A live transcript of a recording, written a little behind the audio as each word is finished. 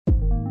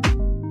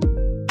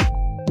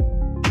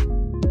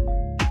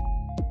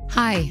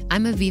Hi,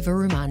 I'm Aviva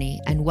Rumani,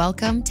 and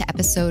welcome to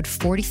episode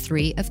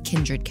 43 of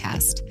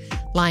KindredCast,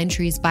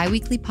 LionTree's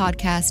biweekly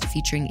podcast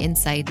featuring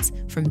insights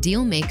from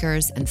deal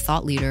makers and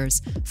thought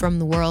leaders from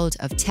the world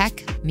of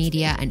tech,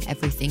 media, and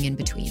everything in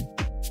between.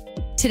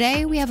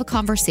 Today, we have a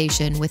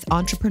conversation with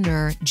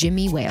entrepreneur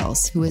Jimmy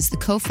Wales, who is the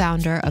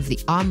co-founder of the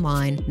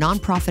online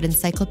nonprofit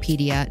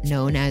encyclopedia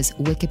known as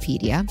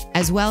Wikipedia,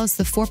 as well as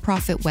the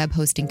for-profit web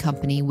hosting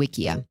company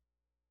Wikia.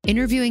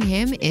 Interviewing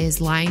him is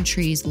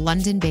LionTree's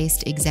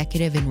London-based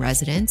executive in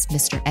residence,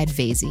 Mr. Ed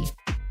Vaizey.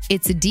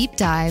 It's a deep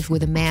dive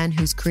with a man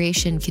whose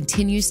creation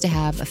continues to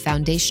have a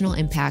foundational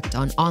impact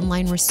on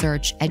online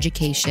research,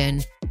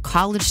 education,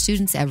 college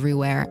students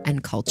everywhere,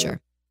 and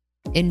culture.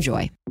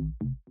 Enjoy.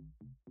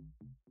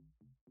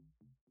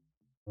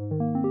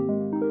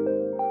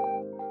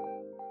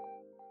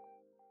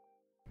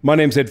 My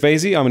name's Ed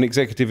Vaizey. I'm an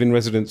executive in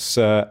residence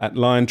at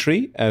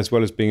LionTree, as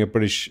well as being a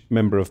British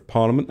Member of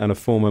Parliament and a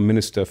former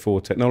Minister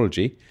for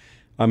Technology.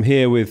 I'm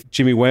here with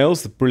Jimmy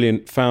Wales, the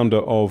brilliant founder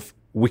of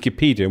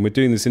Wikipedia, and we're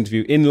doing this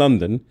interview in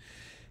London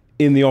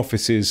in the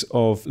offices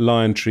of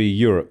LionTree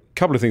Europe. A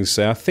couple of things to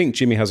say. I think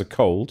Jimmy has a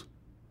cold,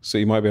 so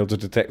you might be able to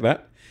detect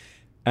that.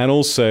 And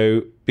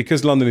also,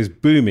 because London is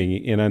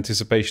booming in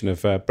anticipation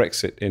of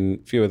Brexit in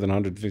fewer than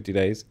 150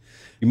 days,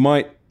 you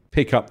might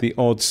pick up the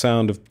odd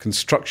sound of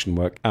construction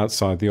work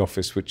outside the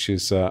office, which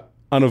is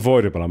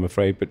unavoidable, I'm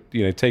afraid. But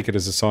take it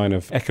as a sign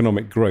of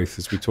economic growth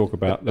as we talk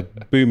about the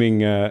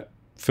booming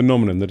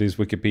phenomenon that is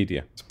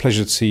Wikipedia. It's a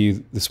pleasure to see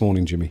you this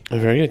morning, Jimmy.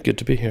 Very good. Good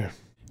to be here.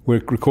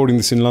 We're recording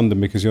this in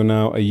London because you're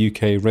now a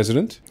UK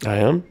resident. I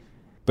am.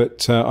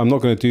 But I'm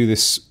not going to do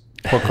this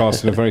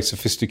podcast in a very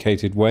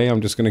sophisticated way. I'm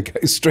just going to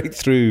go straight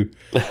through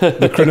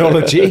the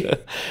chronology.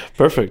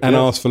 Perfect. And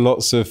ask for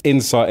lots of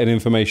insight and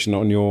information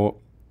on your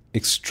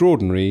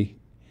extraordinary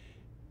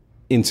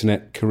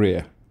internet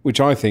career, which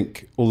I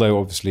think, although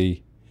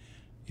obviously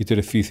you did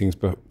a few things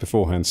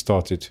beforehand,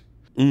 started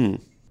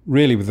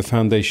really with the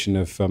foundation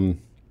of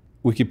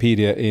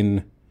Wikipedia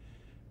in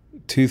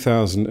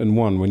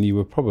 2001, when you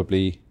were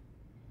probably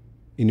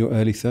in your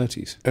early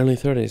 30s. Early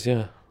 30s,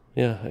 yeah.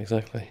 Yeah,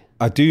 exactly.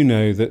 I do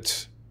know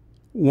that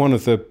one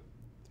of the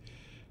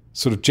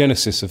sort of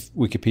genesis of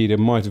Wikipedia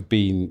might have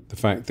been the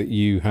fact that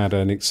you had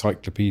an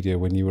encyclopedia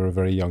when you were a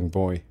very young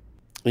boy.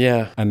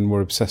 Yeah. And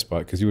were obsessed by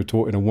it because you were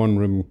taught in a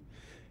one-room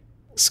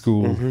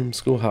school.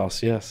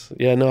 Schoolhouse, yes.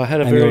 Yeah, no, I had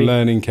and your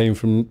learning came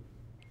from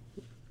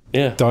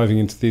diving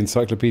into the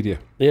encyclopedia.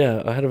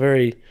 Yeah, I had a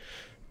very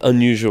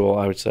unusual,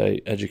 I would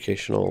say,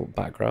 educational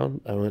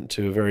background. I went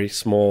to a very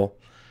small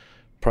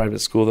private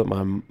school that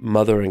my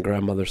mother and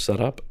grandmother set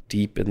up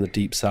deep in the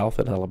deep south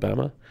in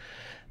Alabama.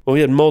 Well,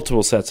 we had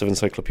multiple sets of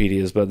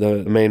encyclopedias, but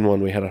the main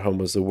one we had at home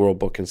was the World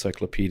Book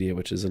Encyclopedia,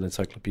 which is an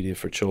encyclopedia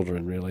for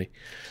children, really.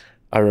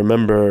 I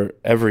remember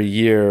every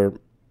year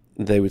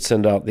they would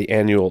send out the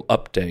annual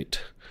update.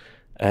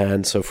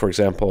 And so, for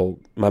example,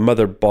 my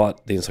mother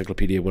bought the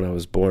encyclopedia when I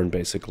was born,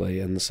 basically.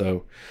 And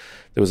so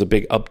there was a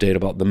big update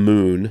about the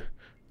moon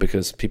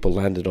because people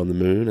landed on the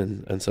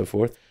moon and so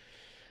forth.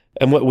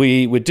 And what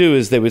we would do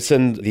is they would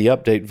send the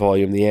update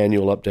volume, the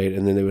annual update,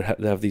 and then they would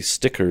have these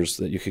stickers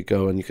that you could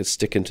go and you could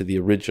stick into the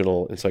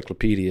original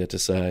encyclopedia to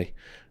say,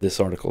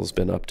 this article has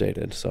been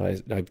updated. So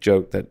I've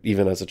joked that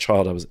even as a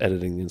child, I was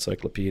editing the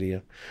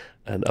encyclopedia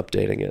and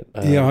updating it.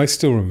 Yeah, I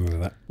still remember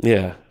that.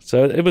 Yeah,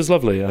 so it was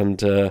lovely.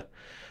 And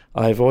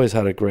I've always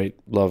had a great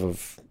love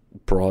of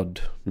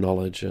broad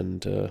knowledge,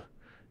 and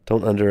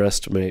don't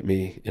underestimate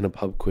me in a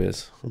pub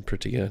quiz. I'm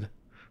pretty good.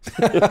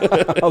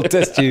 I'll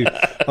test you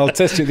at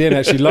the end.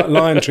 Actually,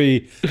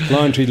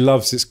 LionTree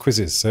loves its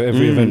quizzes. So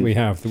every event we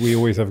have, we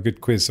always have a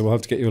good quiz. So we'll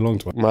have to get you along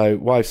to one. My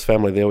wife's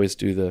family, they always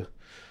do the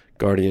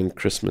Guardian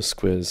Christmas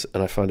quiz,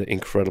 and I find it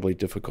incredibly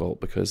difficult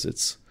because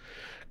it's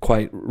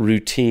quite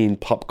routine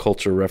pop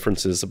culture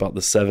references about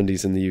the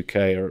 70s in the UK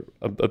are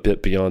a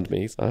bit beyond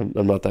me. I'm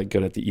not that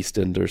good at the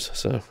EastEnders.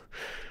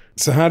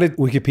 So how did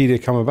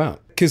Wikipedia come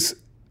about? Because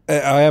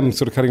I am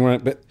sort of cutting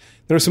around, but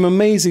there are some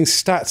amazing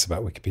stats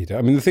about Wikipedia.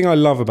 I mean, the thing I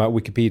love about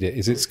Wikipedia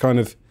is it's kind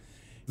of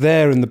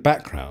there in the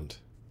background.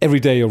 Every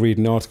day you'll read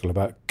an article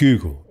about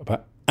Google,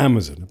 about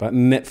Amazon, about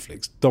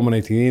Netflix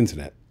dominating the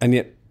internet. And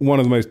yet one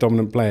of the most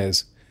dominant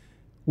players,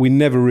 we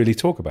never really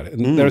talk about it.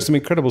 And there are some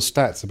incredible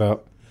stats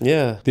about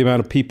the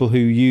amount of people who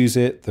use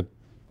it.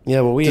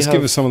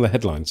 Give us some of the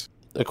headlines.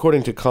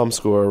 According to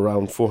ComScore,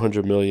 around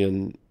 400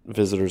 million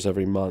visitors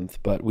every month.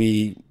 But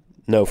we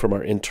know from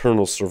our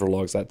internal server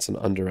logs that's an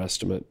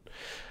underestimate.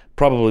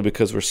 Probably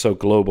because we're so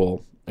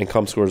global, and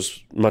ComScore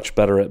is much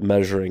better at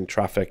measuring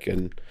traffic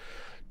in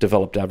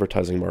developed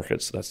advertising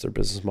markets. That's their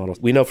business model.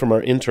 We know from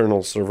our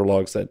internal server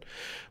logs that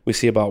we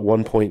see about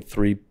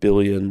 1.3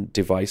 billion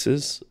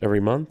devices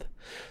every month.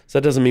 So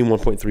that doesn't mean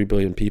 1.3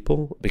 billion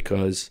people,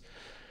 because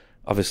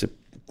obviously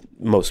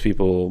most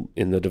people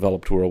in the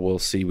developed world will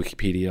see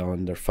Wikipedia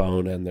on their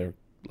phone and their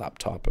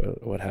laptop or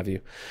what have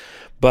you.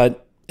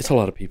 But it's a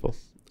lot of people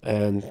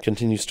and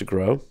continues to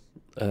grow.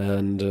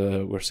 And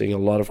we're seeing a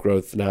lot of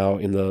growth now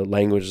in the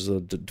languages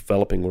of the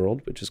developing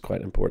world, which is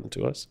quite important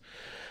to us.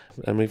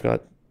 And we've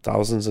got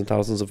thousands and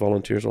thousands of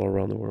volunteers all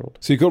around the world.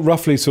 So you've got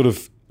roughly sort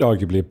of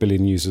arguably 1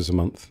 billion users a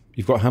month.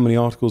 You've got how many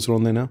articles are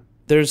on there now?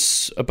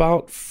 There's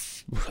about,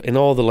 in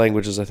all the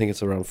languages, I think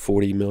it's around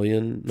 40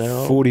 million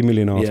now. 40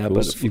 million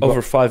articles. Yeah, but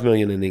over 5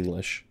 million in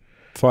English.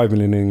 5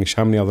 million in English.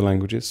 How many other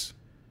languages?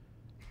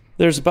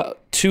 There's about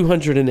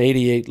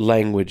 288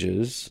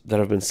 languages that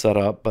have been set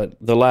up, but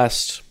the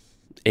last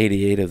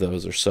 88 of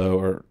those or so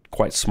are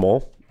quite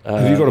small.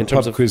 Have you got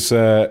a pub quiz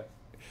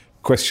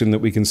question that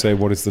we can say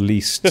what is the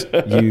least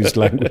used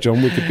language on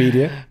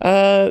Wikipedia?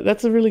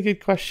 That's a really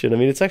good question. I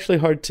mean, it's actually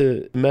hard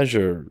to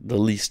measure the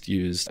least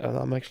used.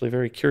 I'm actually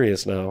very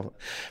curious now,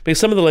 because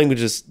some of the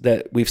languages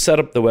that we've set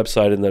up the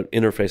website and the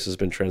interface has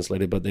been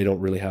translated, but they don't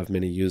really have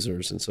many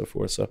users and so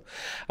forth. So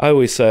I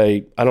always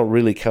say I don't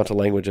really count a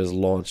language as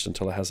launched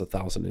until it has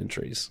 1,000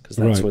 entries, because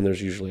that's when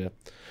there's usually a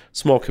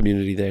small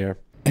community there.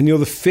 And you're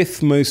the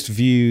 5th most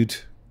viewed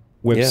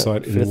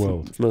website in the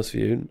world. Most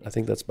viewed. I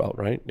think that's about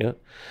right. Yeah.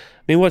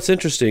 I mean, what's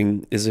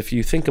interesting is if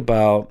you think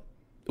about,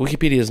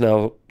 Wikipedia is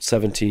now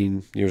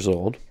 17 years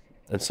old.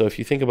 And so if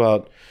you think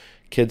about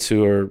kids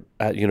who are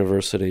at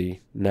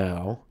university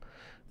now,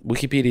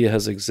 Wikipedia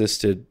has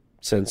existed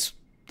since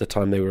the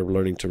time they were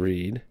learning to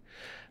read.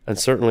 And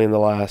certainly in the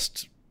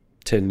last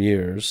 10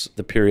 years,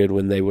 the period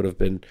when they would have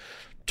been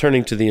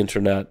turning to the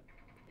internet,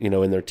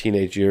 in their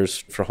teenage years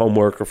for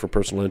homework or for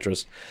personal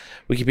interest,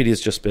 Wikipedia has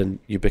just been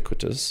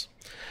ubiquitous.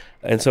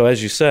 And so,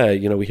 as you say,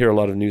 we hear a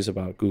lot of news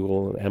about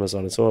Google and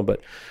Amazon and so on,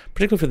 but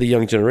particularly for the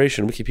young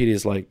generation, Wikipedia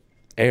is like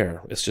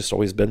air. It's just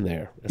always been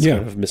there. It's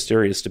kind of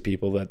mysterious to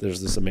people that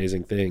there's this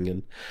amazing thing.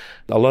 And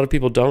a lot of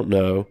people don't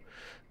know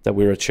that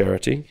we're a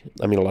charity.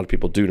 I mean, a lot of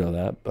people do know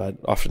that, but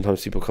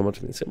oftentimes people come up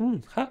to me and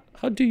say,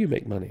 how do you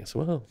make money? I say,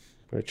 well,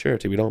 we're a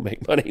charity. We don't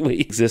make money. We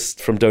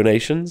exist from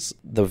donations.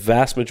 The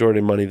vast majority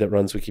of money that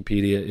runs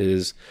Wikipedia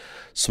is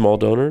small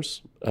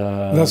donors.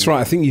 That's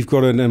right. I think you've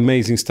got an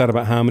amazing stat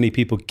about how many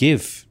people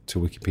give to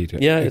Wikipedia.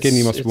 Yeah, again,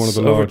 you must be one of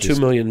the over largest. 2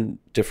 million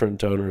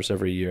different donors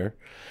every year,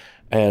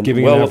 and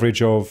giving an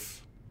average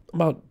of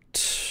about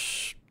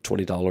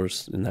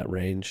 $20 in that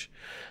range.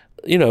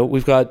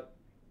 We've got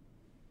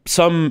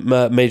some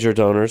major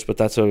donors, but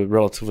that's a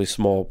relatively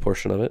small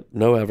portion of it.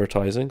 No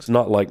advertising. It's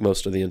not like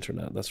most of the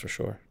internet, that's for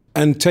sure.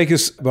 And take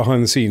us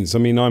behind the scenes. I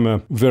mean, I'm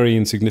a very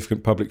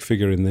insignificant public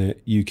figure in the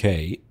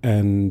UK,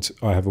 and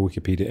I have a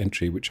Wikipedia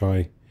entry which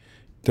I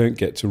don't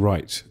get to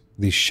write.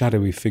 These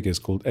shadowy figures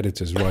called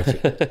editors write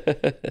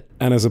it.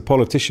 And as a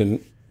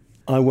politician,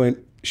 I won't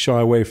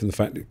shy away from the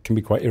fact it can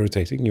be quite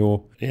irritating.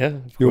 Your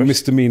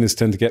misdemeanors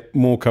tend to get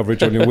more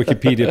coverage on your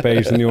Wikipedia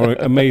page than your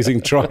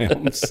amazing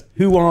triumphs.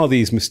 Who are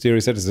these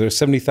mysterious editors? There are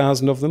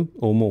 70,000 of them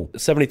or more?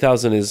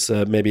 70,000 is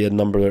maybe a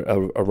number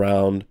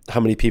around how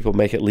many people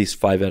make at least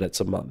 5 edits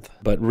a month.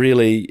 But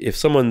really, if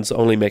someone's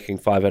only making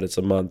 5 edits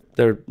a month,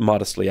 they're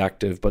modestly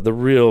active. But the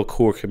real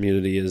core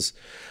community is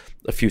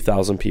a few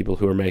thousand people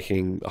who are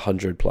making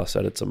 100 plus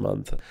edits a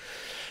month.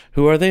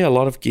 Who are they? A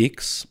lot of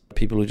geeks,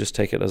 people who just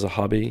take it as a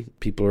hobby.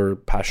 People who are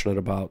passionate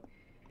about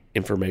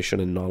information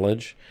and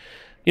knowledge.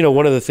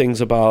 One of the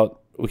things about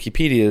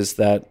Wikipedia is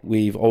that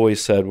we've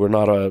always said we're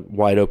not a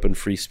wide open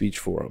free speech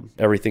forum.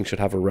 Everything should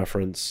have a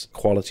reference,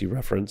 quality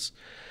reference.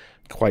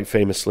 Quite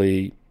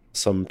famously,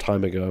 some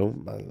time ago,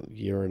 a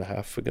year and a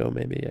half ago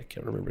maybe, I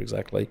can't remember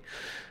exactly,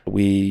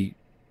 we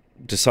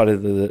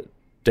decided that the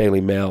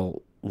Daily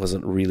Mail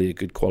wasn't really a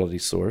good quality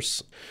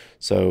source.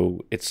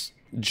 So it's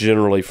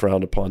generally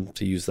frowned upon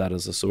to use that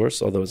as a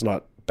source, although it's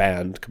not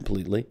banned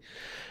completely.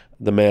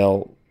 The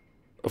Mail,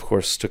 of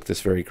course, took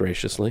this very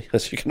graciously,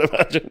 as you can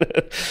imagine.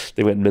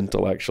 They went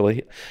mental,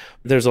 actually.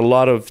 There's a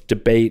lot of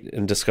debate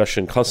and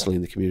discussion constantly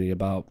in the community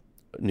about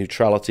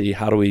neutrality.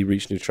 How do we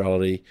reach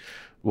neutrality?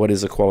 What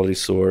is a quality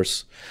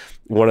source?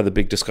 One of the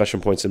big discussion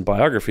points in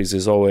biographies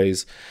is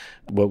always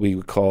what we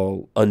would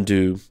call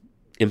undue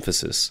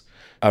emphasis.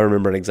 I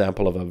remember an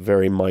example of a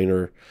very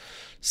minor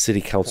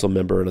city council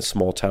member in a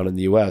small town in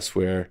the U.S.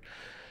 and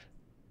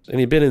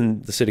he'd been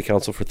in the city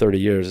council for 30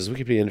 years. His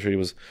Wikipedia entry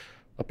was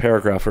a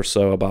paragraph or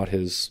so about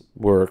his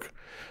work,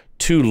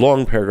 2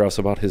 long paragraphs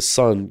about his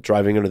son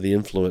driving under the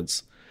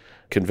influence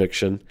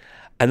conviction,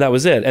 and that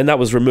was it. And that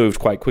was removed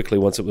quite quickly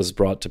once it was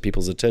brought to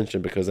people's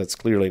attention, because that's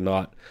clearly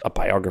not a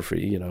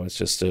biography. It's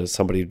just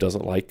somebody who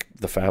doesn't like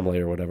the family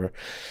or whatever.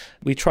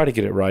 We try to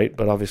get it right,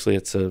 but obviously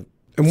it's a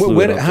And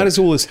how does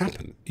all this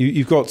happen?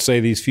 You've got, say,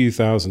 these few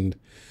thousand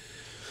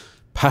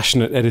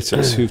passionate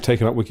editors who've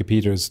taken up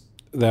Wikipedia as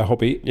their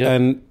hobby,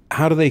 and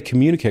how do they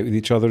communicate with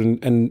each other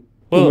and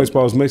almost by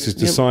osmosis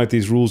decide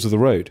these rules of the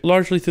road?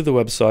 Largely through the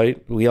website.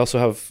 We also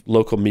have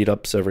local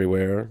meetups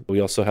everywhere.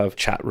 We also have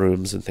chat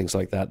rooms and things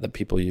like that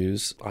people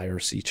use,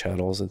 IRC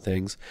channels and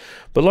things.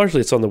 But largely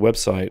it's on the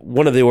website.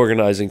 One of the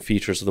organizing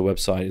features of the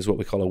website is what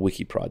we call a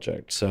wiki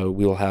project. So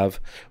we'll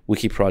have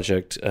Wiki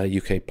Project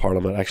UK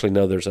Parliament. Actually,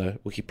 no, there's a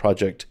Wiki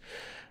Project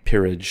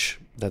peerage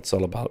that's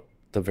all about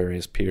the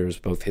various peers,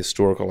 both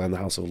historical and the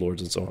House of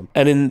Lords and so on.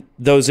 And in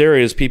those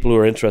areas, people who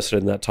are interested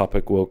in that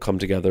topic will come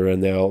together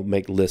and they'll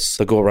make lists.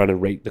 They'll go around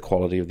and rate the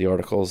quality of the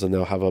articles, and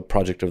they'll have a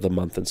project of the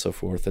month and so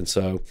forth. And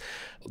so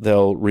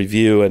they'll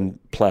review and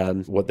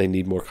plan what they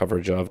need more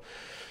coverage of.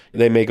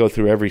 They may go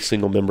through every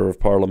single member of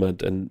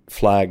parliament and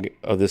flag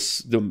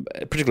this,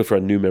 particularly for a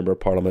new member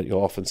of parliament,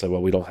 you'll often say,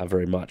 well, we don't have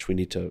very much. We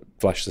need to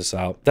flesh this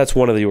out. That's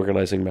one of the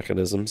organizing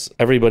mechanisms.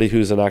 Everybody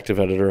who's an active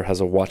editor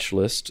has a watch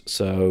list.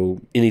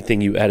 So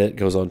anything you edit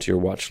goes onto your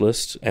watch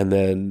list. And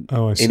then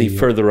any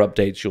further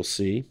updates you'll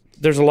see.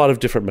 There's a lot of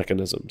different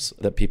mechanisms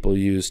that people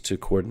use to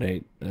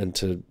coordinate and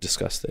to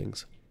discuss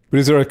things.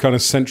 But is there a kind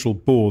of central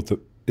board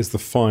that is the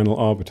final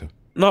arbiter?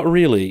 Not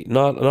really.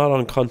 Not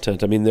on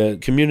content. I mean, the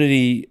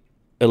community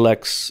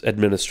elects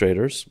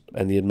administrators,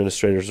 and the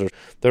administrators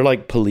they're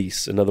like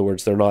police. In other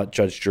words, they're not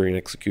judge, jury, and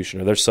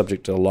executioner. They're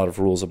subject to a lot of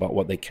rules about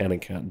what they can and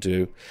can't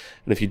do.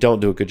 And if you don't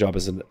do a good job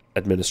as an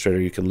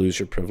administrator, you can lose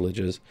your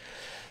privileges.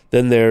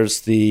 Then there's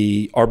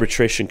the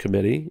arbitration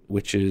committee,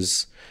 which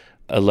is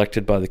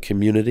elected by the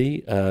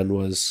community and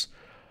was,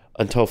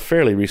 until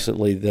fairly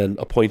recently, then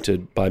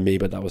appointed by me,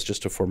 but that was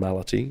just a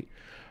formality.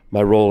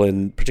 My role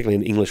particularly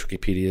in English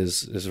Wikipedia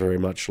is very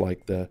much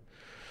like the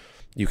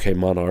UK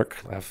monarch.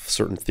 I have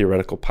certain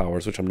theoretical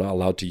powers which I'm not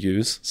allowed to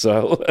use.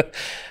 So,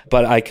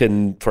 but I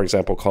can, for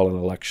example, call an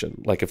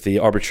election. Like if the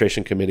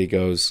arbitration committee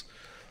goes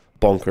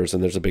bonkers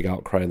and there's a big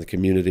outcry in the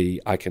community,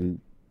 I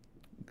can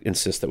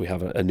insist that we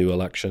have a new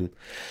election.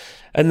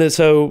 And then,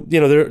 so,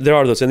 there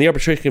are those. And the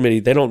arbitration committee,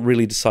 they don't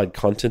really decide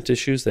content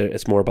issues.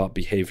 It's more about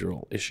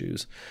behavioral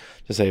issues.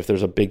 To say if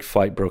there's a big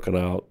fight broken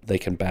out, they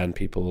can ban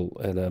people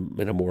in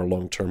a more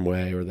long-term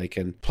way, or they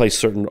can place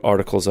certain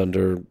articles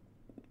under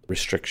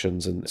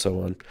restrictions and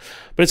so on.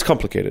 But it's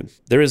complicated.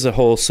 There is a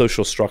whole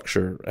social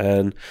structure,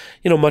 and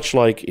much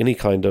like any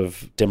kind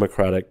of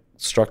democratic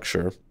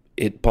structure,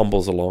 it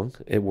bumbles along.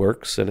 It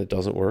works and it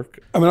doesn't work.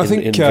 I mean, I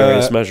think in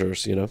various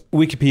measures.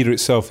 Wikipedia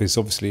itself is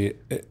obviously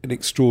an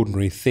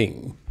extraordinary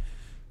thing,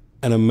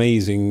 an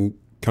amazing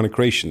kind of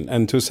creation,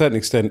 and to a certain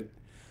extent,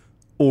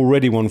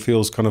 already one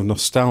feels kind of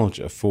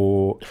nostalgia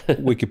for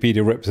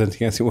Wikipedia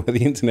representing, as it were,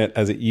 the internet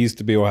as it used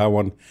to be, or how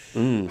one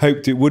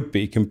hoped it would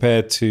be,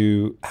 compared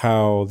to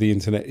how the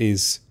internet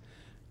is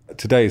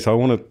today. So I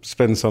want to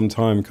spend some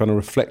time kind of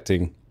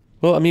reflecting.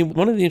 Well, I mean,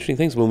 one of the interesting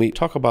things when we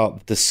talk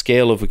about the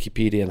scale of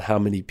Wikipedia and how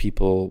many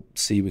people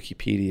see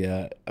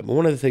Wikipedia,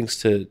 one of the things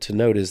to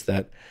note is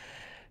that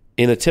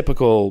in a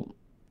typical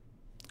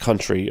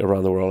country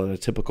around the world, in a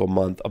typical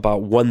month,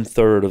 about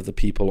 1/3 of the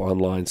people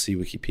online see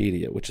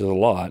Wikipedia, which is a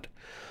lot.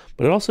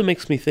 But it also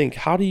makes me think,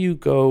 how do you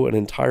go an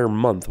entire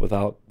month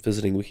without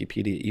visiting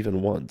Wikipedia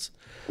even once?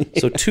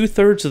 So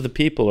 2/3 of the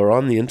people are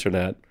on the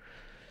internet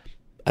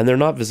and they're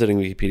not visiting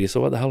Wikipedia. So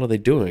what the hell are they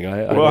doing?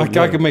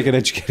 I could make an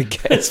educated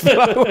guess.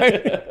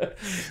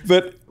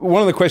 But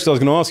one of the questions I was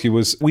going to ask you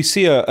was, we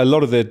see a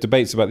lot of the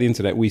debates about the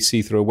internet we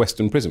see through a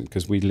Western prism,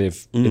 because we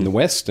live in the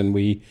West and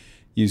we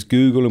use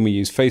Google and we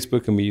use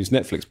Facebook and we use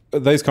Netflix.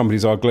 Those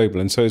companies are global,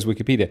 and so is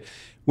Wikipedia.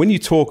 When you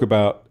talk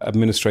about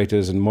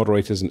administrators and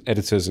moderators and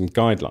editors and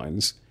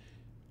guidelines,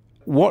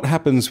 what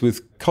happens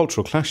with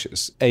cultural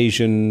clashes?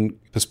 Asian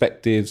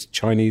perspectives,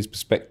 Chinese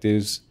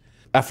perspectives,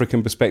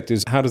 African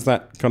perspectives, how does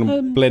that kind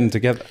of blend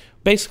together?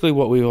 Basically,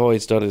 what we've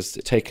always done is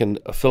taken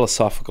a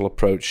philosophical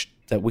approach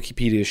that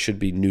Wikipedia should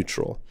be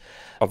neutral.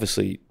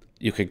 Obviously,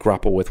 you could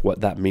grapple with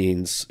what that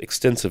means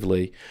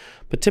extensively,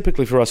 but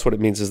typically for us, what it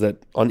means is that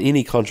on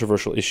any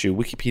controversial issue,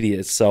 Wikipedia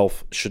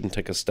itself shouldn't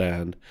take a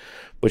stand,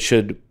 but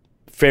should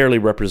fairly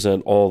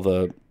represent all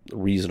the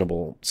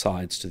reasonable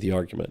sides to the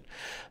argument.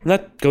 And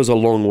that goes a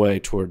long way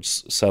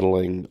towards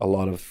settling a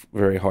lot of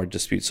very hard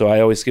disputes. So I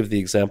always give the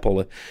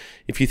example,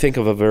 if you think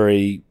of a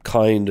very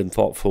kind and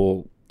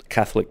thoughtful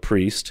Catholic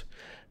priest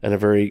and a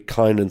very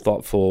kind and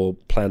thoughtful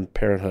Planned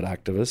Parenthood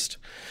activist,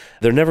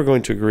 they're never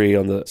going to agree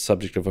on the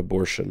subject of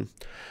abortion.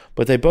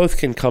 But they both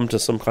can come to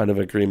some kind of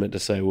agreement to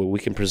say, well, we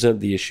can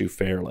present the issue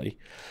fairly.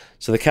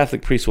 So the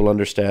Catholic priest will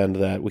understand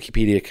that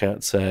Wikipedia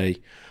can't say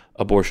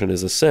abortion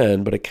is a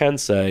sin, but it can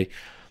say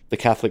the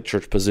Catholic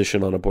Church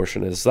position on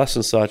abortion is thus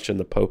and such, and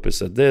the Pope has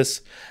said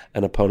this,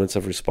 and opponents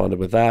have responded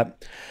with that.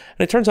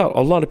 And it turns out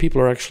a lot of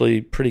people are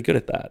actually pretty good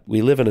at that.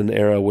 We live in an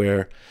era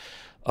where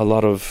a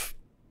lot of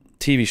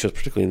TV shows,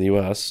 particularly in the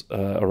US,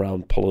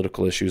 around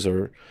political issues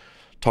are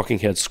talking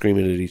heads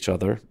screaming at each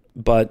other.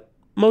 But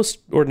most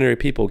ordinary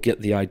people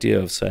get the idea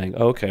of saying,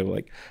 okay,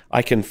 like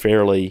I can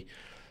fairly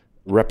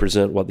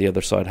represent what the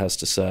other side has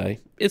to say.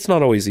 It's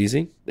not always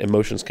easy.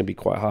 Emotions can be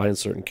quite high in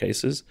certain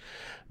cases.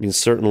 I mean,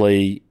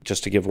 certainly,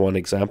 just to give one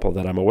example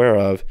that I'm aware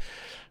of,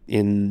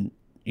 in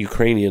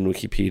Ukrainian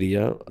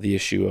Wikipedia, the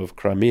issue of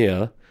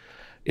Crimea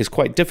is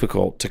quite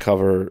difficult to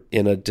cover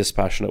in a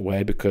dispassionate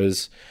way,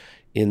 because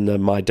in the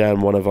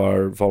Maidan, one of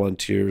our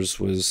volunteers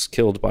was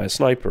killed by a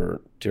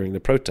sniper during the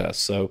protests.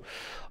 So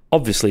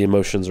obviously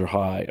emotions are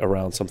high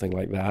around something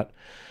like that.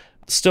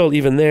 Still,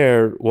 even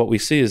there, what we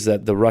see is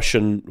that the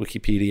Russian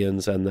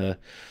Wikipedians and the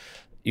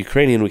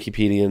Ukrainian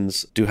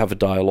Wikipedians do have a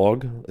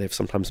dialogue. They've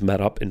sometimes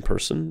met up in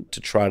person to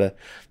try to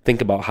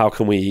think about how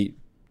can we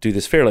do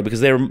this fairly,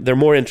 because they're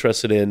more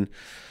interested in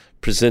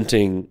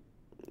presenting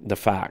the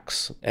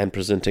facts and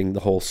presenting the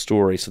whole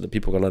story so that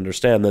people can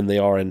understand than they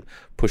are in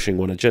pushing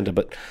one agenda.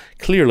 But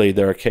clearly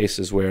there are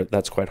cases where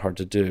that's quite hard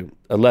to do.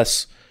 A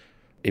less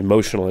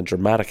emotional and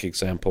dramatic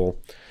example,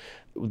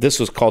 this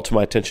was called to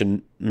my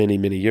attention many,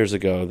 many years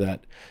ago,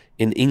 that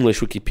in English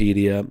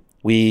Wikipedia,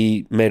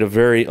 we made a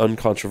very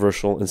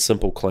uncontroversial and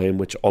simple claim,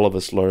 which all of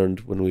us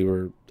learned when we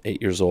were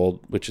 8 years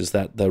old, which is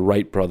that the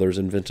Wright brothers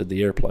invented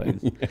the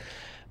airplane.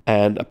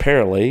 And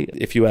apparently,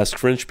 if you ask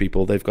French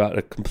people, they've got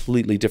a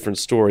completely different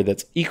story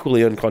that's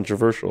equally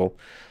uncontroversial,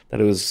 that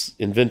it was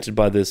invented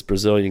by this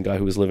Brazilian guy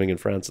who was living in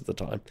France at the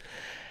time.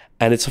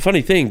 And it's a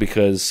funny thing,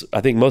 because I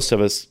think most of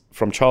us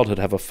from childhood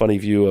have a funny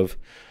view of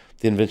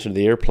the invention of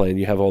the airplane.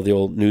 You have all the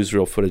old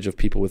newsreel footage of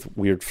people with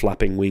weird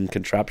flapping wing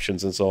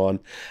contraptions and so on.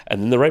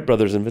 And then the Wright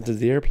brothers invented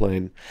the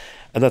airplane.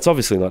 And that's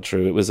obviously not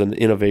true. It was an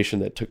innovation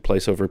that took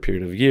place over a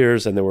period of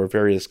years, and there were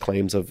various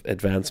claims of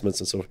advancements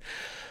and so forth.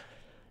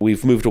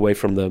 We've moved away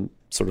from the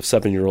sort of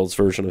 7-year-old's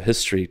version of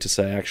history to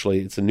say, actually,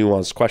 it's a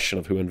nuanced question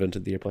of who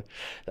invented the airplane.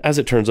 As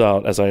it turns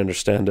out, as I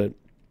understand it,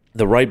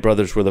 the Wright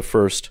brothers were the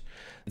first.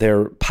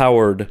 Their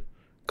powered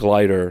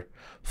glider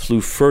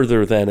flew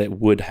further than it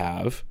would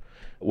have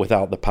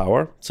without the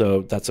power.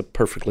 So that's a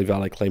perfectly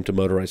valid claim to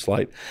motorized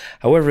flight.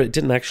 However, it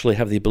didn't actually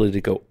have the ability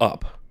to go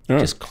up,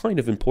 which is kind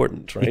of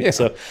important, right? Yeah.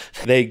 So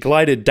they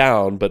glided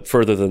down, but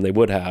further than they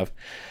would have.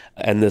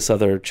 And this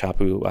other chap,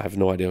 who I have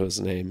no idea his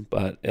name,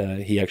 but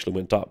he actually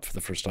went up for the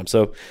first time.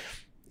 So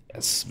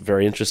it's a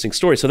very interesting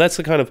story. So that's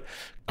the kind of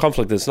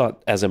conflict that's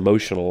not as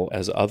emotional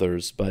as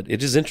others, but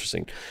it is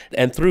interesting.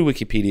 And through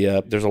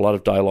Wikipedia, there's a lot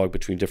of dialogue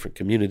between different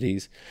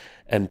communities,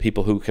 and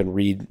people who can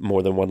read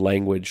more than one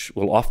language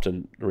will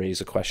often raise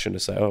a question to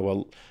say, oh,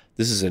 well,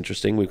 this is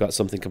interesting. We've got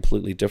something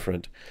completely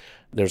different.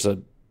 There's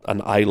an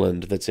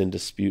island that's in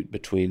dispute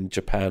between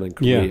Japan and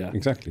Korea. Yeah,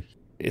 exactly.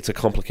 It's a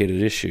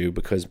complicated issue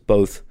because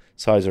both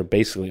sides are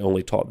basically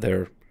only taught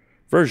their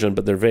version,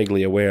 but they're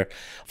vaguely aware.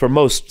 For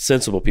most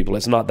sensible people,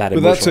 it's not that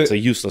emotional. It's a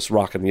useless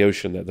rock in the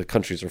ocean that the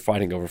countries are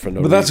fighting over for no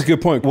reason. But that's a good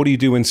point. What do you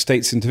do when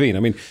states intervene? I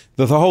mean,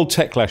 the whole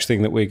techlash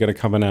thing that we're going to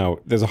cover now,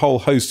 there's a whole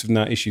host of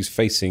now issues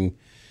facing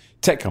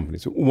tech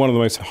companies. One of the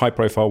most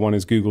high-profile one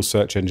is Google's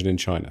search engine in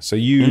China. So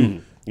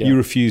you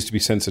refuse to be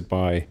censored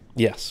by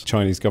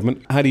Chinese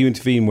government. How do you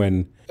intervene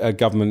when a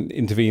government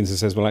intervenes and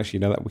says, well, actually,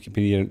 that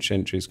Wikipedia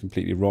entry is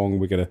completely wrong.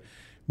 We're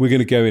going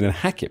to go in and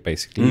hack it,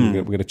 basically.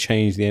 We're going to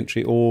change the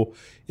entry. Or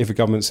if a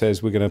government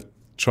says we're going to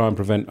try and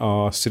prevent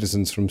our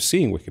citizens from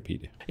seeing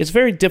Wikipedia. It's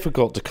very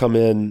difficult to come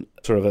in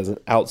sort of as an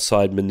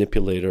outside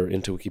manipulator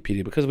into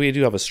Wikipedia, because we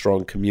do have a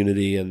strong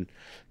community and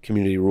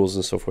community rules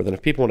and so forth. And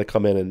if people want to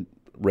come in and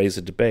raise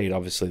a debate,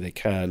 obviously they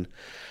can.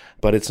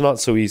 But it's not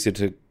so easy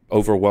to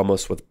overwhelm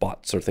us with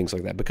bots or things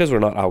like that, because we're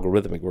not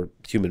algorithmic. We're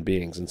human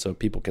beings. And so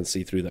people can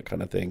see through that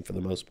kind of thing for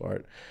the most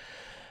part.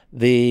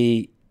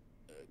 The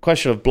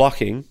question of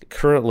blocking,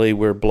 currently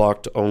we're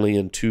blocked only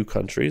in 2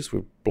 countries.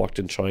 We're blocked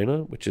in China,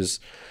 which is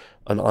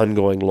an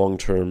ongoing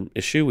long-term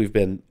issue. We've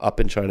been up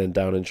in China and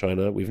down in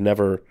China. We've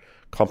never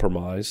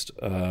compromised.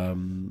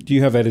 Do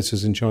you have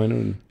editors in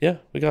China? Yeah,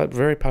 we got a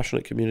very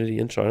passionate community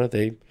in China.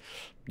 They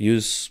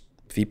use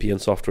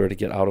VPN software to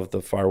get out of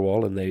the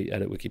firewall, and they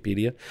edit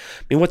Wikipedia.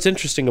 I mean, what's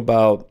interesting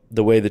about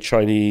the way the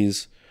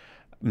Chinese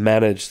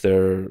manage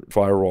their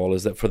firewall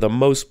is that for the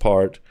most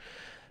part,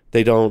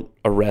 they don't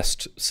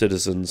arrest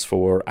citizens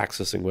for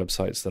accessing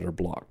websites that are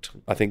blocked.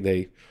 I think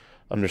they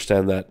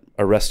understand that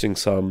arresting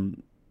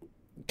some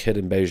kid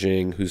in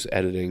Beijing who's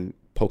editing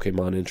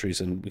Pokemon entries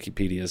in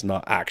Wikipedia is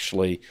not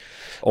actually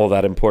all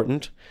that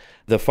important.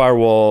 The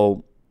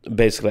firewall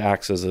basically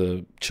acts as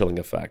a chilling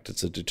effect.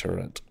 It's a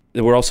deterrent.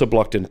 We're also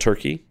blocked in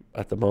Turkey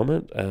at the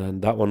moment,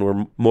 and that one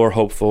we're more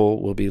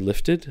hopeful will be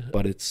lifted,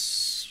 but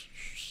it's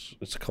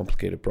a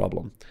complicated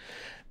problem.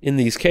 In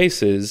these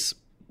cases,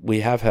 we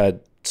have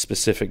had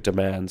specific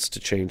demands to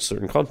change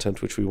certain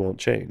content, which we won't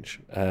change.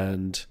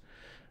 And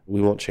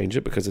we won't change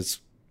it because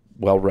it's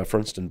well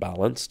referenced and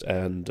balanced,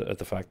 and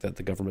the fact that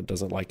the government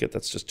doesn't like it,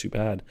 that's just too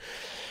bad.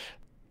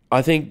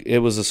 I think it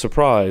was a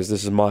surprise,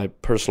 this is my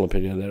personal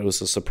opinion, that it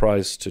was a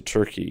surprise to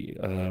Turkey.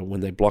 When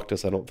they blocked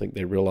us, I don't think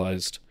they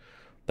realized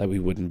that we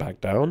wouldn't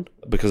back down,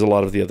 because a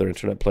lot of the other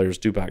internet players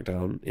do back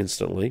down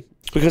instantly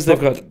because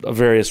they've got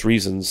various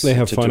reasons. They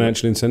have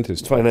financial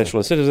incentives. Financial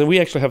incentives. And we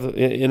actually have,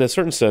 in a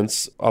certain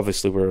sense,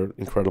 obviously we're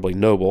incredibly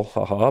noble,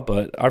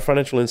 but our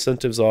financial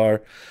incentives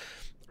are,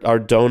 our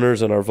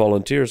donors and our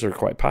volunteers are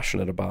quite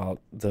passionate about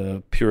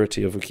the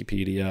purity of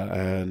Wikipedia,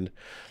 and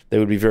they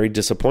would be very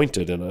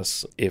disappointed in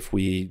us if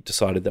we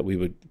decided that we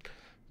would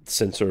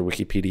censor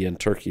Wikipedia in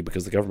Turkey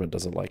because the government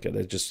doesn't like it.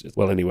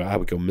 Anyway, I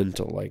would go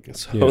mental.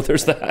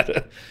 There's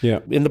that. Yeah.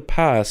 In the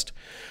past,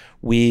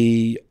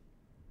 we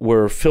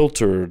were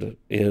filtered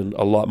in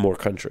a lot more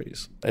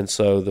countries. And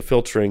so the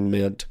filtering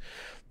meant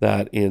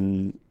that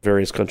in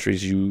various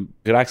countries you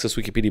could access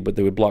Wikipedia, but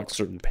they would block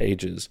certain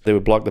pages. They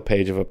would block the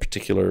page of a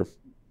particular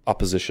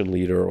opposition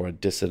leader or a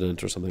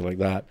dissident or something like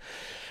that.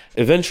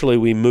 Eventually,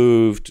 we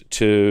moved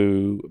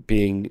to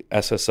being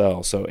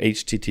SSL, so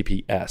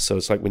HTTPS. So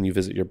it's like when you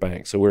visit your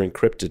bank. So we're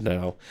encrypted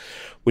now,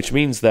 which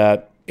means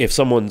that if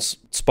someone's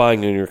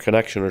spying on your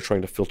connection or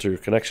trying to filter your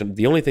connection,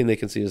 the only thing they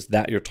can see is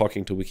that you're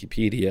talking to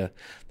Wikipedia.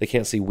 They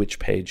can't see which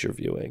page you're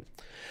viewing.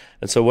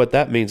 And so what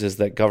that means is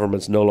that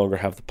governments no longer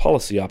have the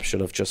policy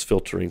option of just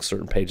filtering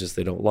certain pages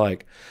they don't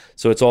like.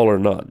 So it's all or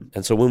none.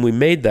 And so when we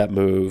made that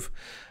move,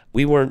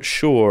 we weren't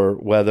sure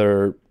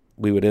whether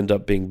we would end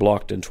up being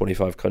blocked in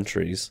 25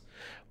 countries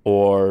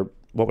or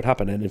what would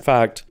happen. And in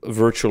fact,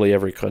 virtually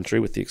every country,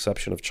 with the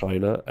exception of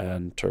China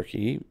and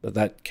Turkey,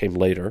 that came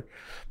later,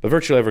 but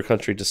virtually every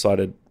country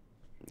decided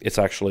it's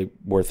actually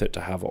worth it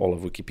to have all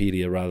of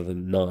Wikipedia rather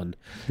than none.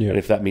 Yeah. And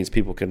if that means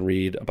people can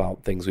read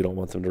about things we don't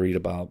want them to read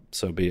about,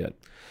 so be it.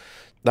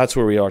 That's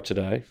where we are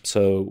today.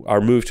 So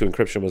our move to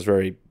encryption was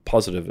very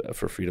positive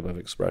for freedom of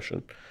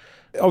expression.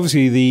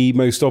 Obviously, the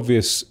most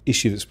obvious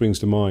issue that springs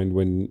to mind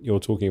when you're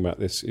talking about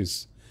this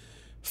is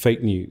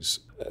fake news.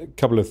 A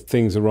couple of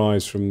things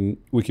arise from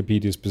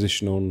Wikipedia's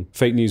position on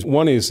fake news.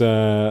 One is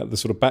the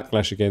sort of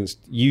backlash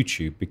against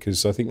YouTube,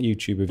 because I think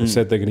YouTube have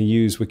said they're going to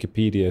use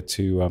Wikipedia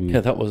to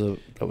that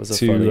was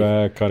a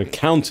funny kind of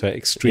counter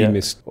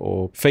extremist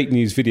or fake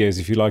news videos,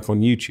 if you like,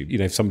 on YouTube. You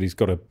know, if somebody's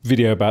got a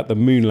video about the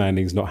moon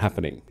landings not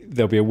happening,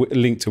 there'll be a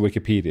link to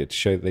Wikipedia to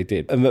show that they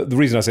did. And the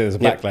reason I say there's a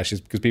backlash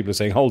is because people are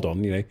saying, hold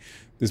on, you know,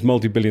 this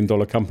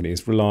multi-billion-dollar company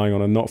is relying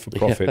on a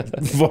not-for-profit,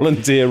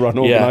 volunteer-run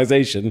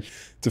organisation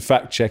to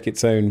fact-check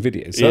its own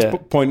videos. So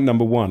that's point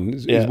number one,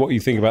 is what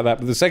you think about that.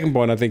 But the second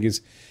point, I think,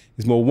 is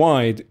more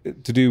wide,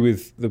 to do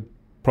with the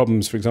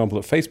problems, for example,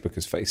 that Facebook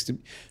has faced.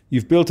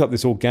 You've built up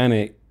this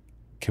organic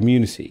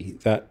community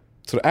that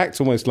sort of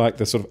acts almost like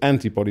the sort of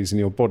antibodies in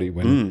your body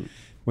when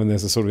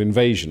there's a sort of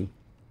invasion.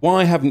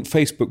 Why haven't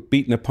Facebook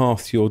beaten a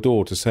path to your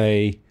door to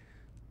say,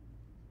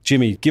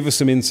 Jimmy, give us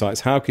some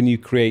insights. How can you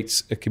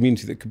create a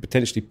community that could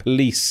potentially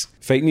police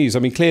fake news? I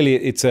mean, clearly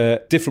it's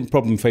a different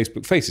problem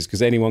Facebook faces,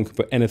 because anyone can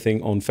put anything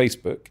on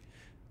Facebook.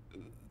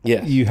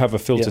 Yeah. You have a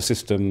filter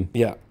system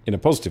in a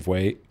positive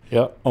way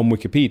on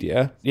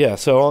Wikipedia. Yeah,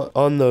 so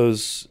on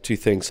those two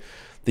things,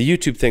 the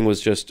YouTube thing was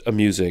just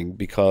amusing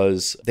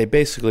because they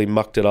basically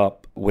mucked it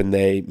up when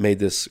they made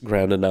this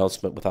grand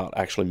announcement without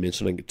actually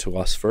mentioning it to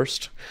us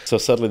first. So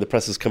suddenly the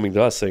press is coming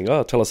to us saying,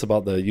 oh, tell us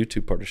about the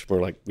YouTube partnership. We're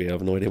like, we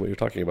have no idea what you're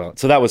talking about.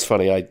 So that was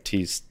funny. I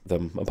teased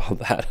them about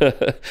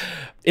that.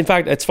 In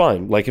fact, it's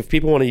fine. Like, if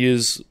people want to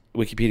use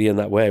Wikipedia in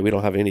that way, we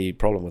don't have any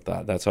problem with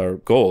that. That's our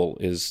goal,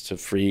 is to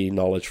free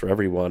knowledge for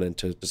everyone and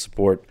to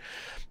support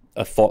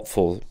a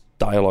thoughtful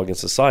dialogue in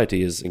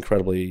society is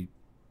incredibly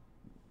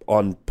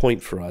on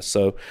point for us.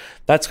 So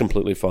that's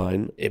completely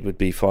fine. It would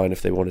be fine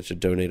if they wanted to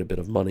donate a bit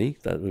of money.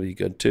 That would be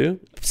good too.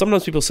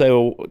 Sometimes people say,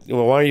 well,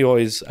 why are you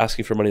always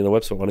asking for money on the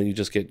website? Why don't you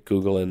just get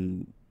Google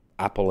and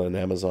Apple and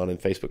Amazon and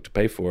Facebook to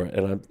pay for it?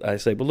 And I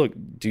say, well, look,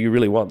 do you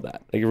really want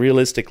that? Like,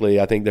 realistically,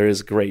 I think there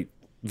is great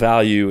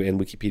value in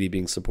Wikipedia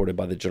being supported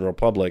by the general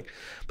public,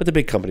 but the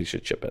big companies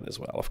should chip in as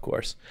well, of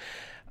course.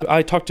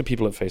 I talk to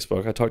people at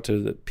Facebook. I talk to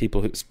the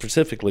people who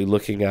specifically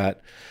looking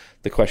at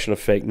the question of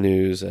fake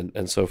news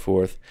and so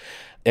forth.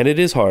 And it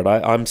is hard.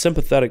 I'm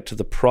sympathetic to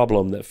the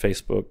problem that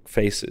Facebook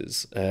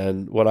faces.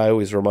 And what I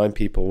always remind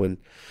people when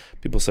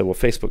people say, well,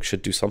 Facebook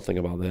should do something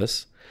about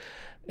this,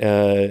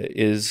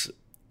 is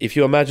if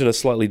you imagine a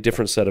slightly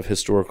different set of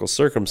historical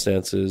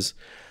circumstances,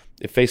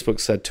 if Facebook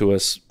said to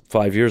us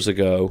 5 years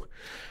ago,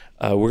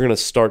 we're going to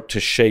start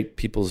to shape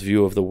people's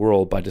view of the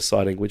world by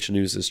deciding which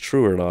news is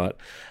true or not.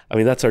 I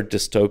mean, that's our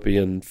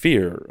dystopian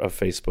fear of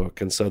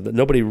Facebook. And so that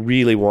nobody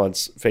really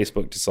wants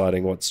Facebook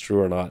deciding what's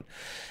true or not.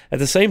 At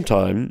the same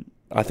time,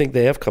 I think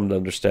they have come to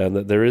understand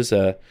that there is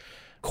a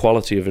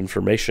quality of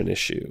information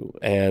issue,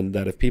 and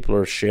that if people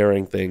are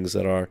sharing things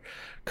that are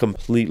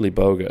completely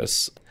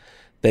bogus,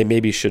 they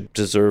maybe should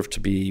deserve to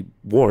be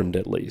warned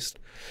at least.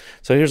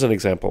 So here's an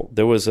example.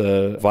 There was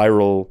a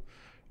viral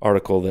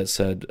article that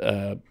said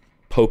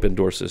Pope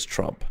endorses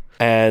Trump.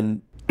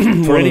 And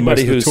for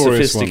anybody who's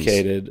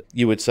sophisticated,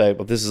 you would say,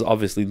 well, this is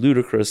obviously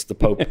ludicrous. The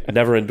Pope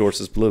never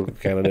endorses political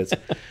candidates.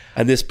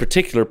 And this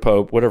particular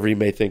Pope, whatever you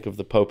may think of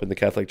the Pope in the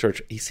Catholic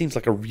Church, he seems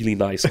like a really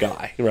nice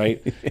guy,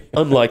 right?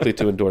 Unlikely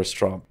to endorse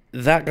Trump.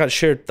 That got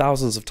shared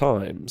thousands of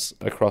times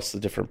across the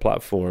different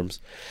platforms.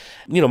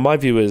 You know, my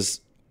view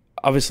is,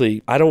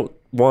 obviously, I don't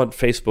want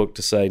Facebook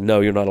to say, no,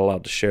 you're not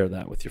allowed to share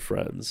that with your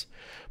friends.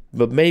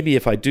 But maybe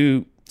if I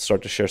do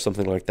start to share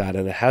something like that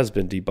and it has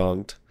been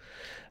debunked,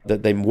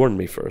 that they warn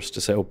me first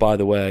to say, oh, by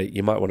the way,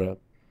 you might want to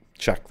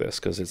check this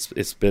because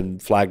it's been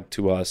flagged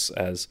to us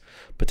as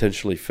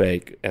potentially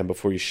fake, and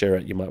before you share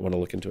it, you might want to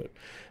look into it.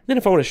 And then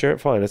if I want to share it,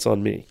 fine, it's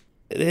on me.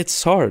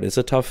 It's hard. It's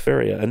a tough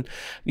area. And,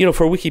 you know,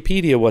 for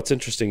Wikipedia, what's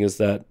interesting is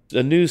that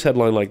a news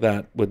headline like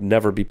that would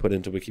never be put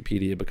into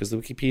Wikipedia, because the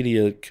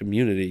Wikipedia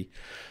community,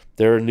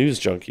 they're news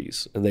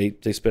junkies, and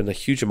they spend a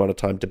huge amount of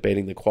time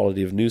debating the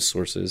quality of news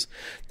sources.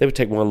 They would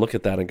take one look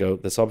at that and go,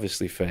 that's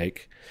obviously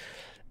fake.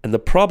 And the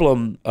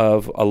problem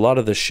of a lot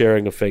of the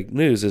sharing of fake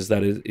news is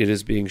that it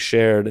is being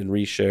shared and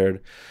reshared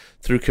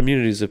through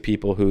communities of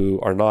people who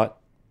are not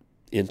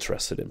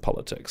interested in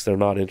politics. They're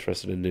not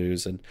interested in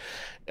news. And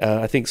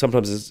I think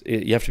sometimes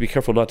you have to be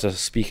careful not to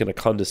speak in a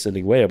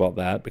condescending way about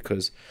that,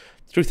 because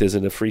the truth is,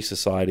 in a free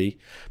society,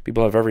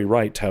 people have every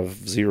right to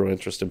have zero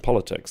interest in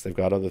politics. They've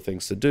got other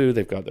things to do.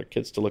 They've got their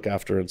kids to look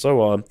after and so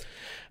on.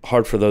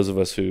 Hard for those of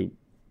us who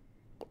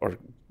are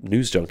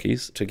news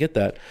junkies to get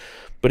that.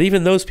 But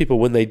even those people,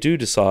 when they do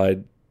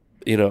decide,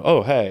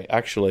 oh, hey,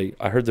 actually,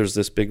 I heard there's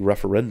this big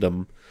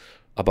referendum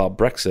about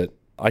Brexit,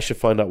 I should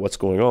find out what's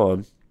going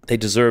on. They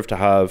deserve to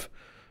have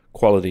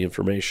quality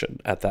information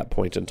at that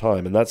point in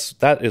time. And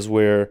that is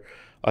where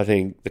I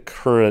think the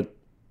current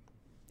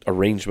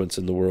arrangements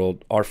in the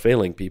world are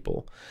failing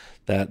people,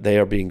 that they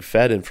are being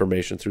fed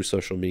information through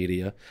social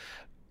media,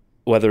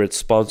 whether it's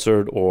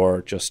sponsored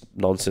or just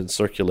nonsense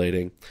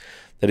circulating,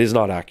 that is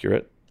not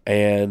accurate,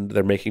 and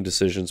they're making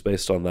decisions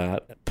based on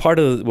that. Part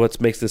of what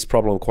makes this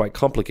problem quite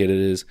complicated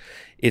is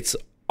it's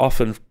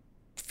often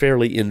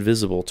fairly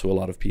invisible to a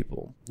lot of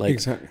people.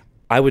 Exactly.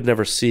 I would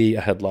never see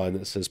a headline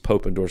that says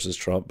Pope endorses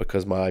Trump,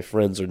 because my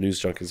friends or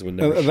news junkies would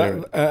never share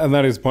it. And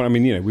that is the point. I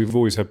mean, we've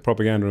always had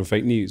propaganda and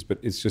fake news, but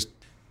it's just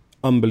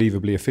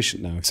unbelievably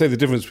efficient now. Say the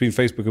difference between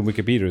Facebook and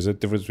Wikipedia is a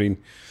difference between,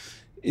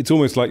 it's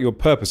almost like your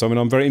purpose. I mean,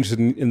 I'm very interested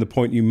in the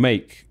point you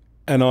make,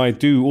 and I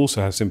do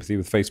also have sympathy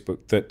with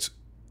Facebook that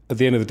at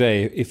the end of the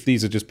day, if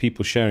these are just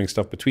people sharing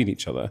stuff between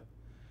each other,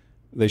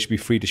 they should be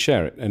free to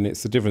share it. And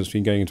it's the difference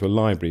between going into a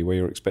library where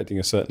you're expecting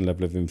a certain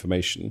level of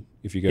information,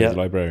 if you go to the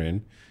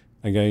librarian,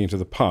 and going into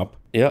the pub,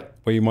 where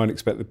you might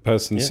expect the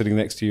person sitting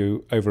next to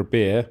you over a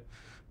beer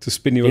to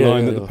spin you a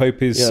line that the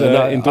Pope is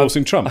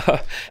endorsing Trump.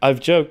 I've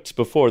joked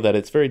before that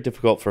it's very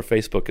difficult for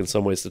Facebook in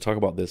some ways to talk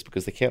about this,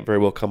 because they can't very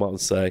well come out and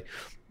say,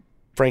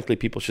 frankly,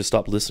 people should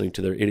stop listening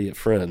to their idiot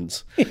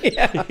friends. But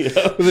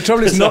the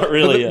trouble is not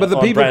really. But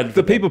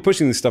the people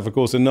pushing this stuff, of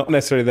course, are not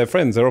necessarily their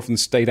friends. They're often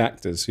state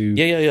actors who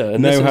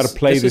and know how to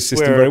play this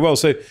system very well.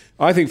 So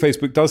I think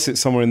Facebook does sit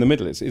somewhere in the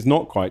middle. It's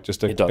not quite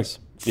just a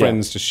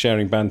friends just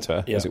sharing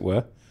banter, as it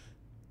were,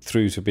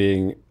 through to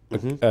being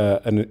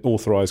an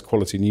authorized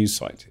quality news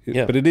site.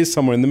 But it is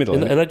somewhere in the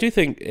middle. And I do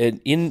think,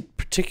 in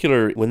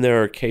particular, when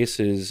there are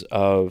cases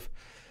of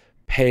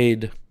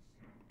paid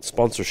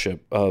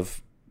sponsorship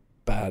of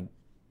bad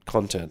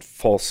content,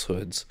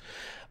 falsehoods,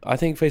 I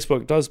think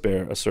Facebook does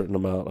bear a certain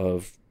amount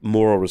of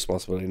moral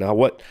responsibility. Now,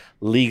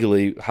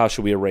 how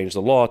should we arrange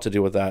the law to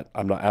deal with that?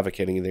 I'm not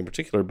advocating anything in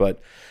particular, but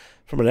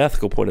from an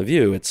ethical point of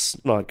view,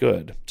 it's not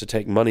good to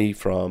take money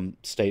from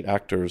state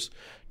actors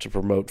to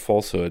promote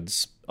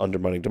falsehoods,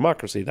 undermining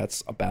democracy.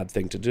 That's a bad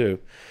thing to do.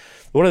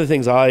 One of the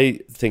things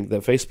I think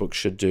that Facebook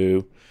should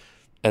do,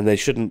 and they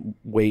shouldn't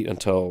wait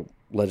until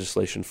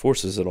legislation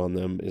forces it on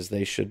them, is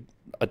they should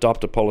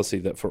adopt a policy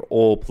that for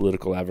all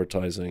political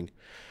advertising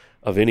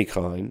of any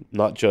kind,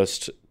 not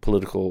just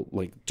political,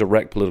 like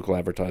direct political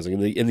advertising.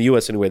 In the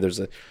US anyway, there's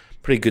a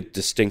pretty good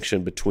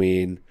distinction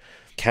between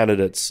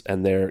candidates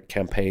and their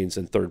campaigns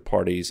and third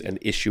parties and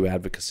issue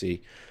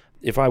advocacy.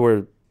 If I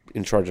were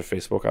in charge of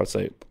Facebook, I would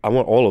say, I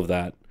want all of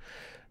that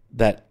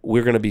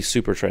we're going to be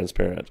super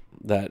transparent,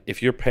 that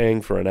if you're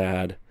paying for an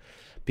ad,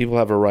 people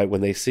have a right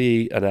when they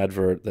see an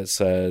advert that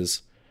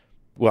says,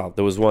 well,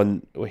 there was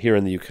one here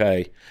in the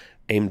UK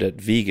aimed at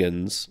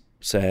vegans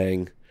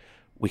saying,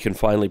 we can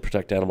finally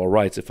protect animal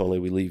rights if only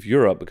we leave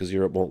Europe, because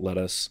Europe won't let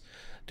us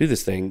do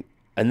this thing.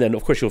 And then,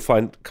 of course, you'll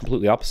find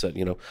completely opposite.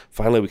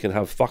 Finally we can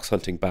have fox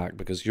hunting back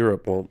because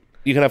Europe won't.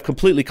 You can have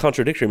completely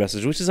contradictory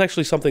messages, which is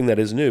actually something that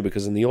is new,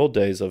 because in the old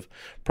days of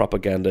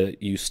propaganda,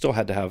 you still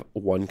had to have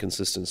one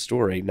consistent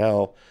story.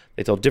 Now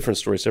they tell different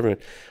stories to everyone.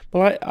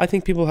 But I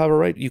think people have a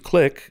right. You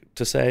click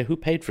to say who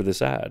paid for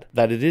this ad,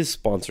 that it is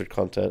sponsored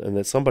content and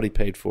that somebody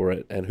paid for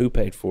it, and who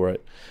paid for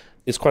it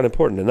is quite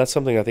important. And that's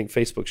something I think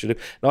Facebook should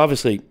do. Now,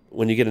 obviously,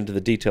 when you get into the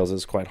details,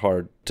 it's quite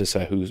hard to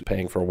say who's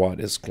paying for what.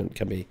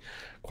 Can be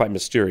quite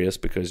mysterious,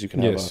 because you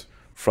can have a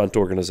front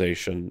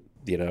organization,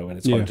 and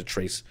it's hard to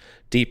trace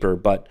deeper.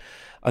 But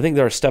I think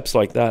there are steps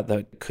like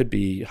that could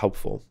be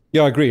helpful.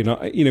 Yeah, I agree.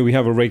 And, we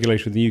have a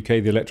regulator in the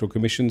UK, the Electoral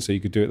Commission, so you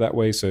could do it that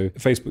way. So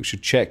Facebook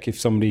should check if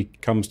somebody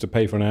comes to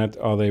pay for an ad,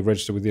 are they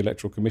registered with the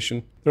Electoral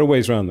Commission? There are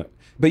ways around that.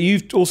 But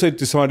you've also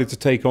decided to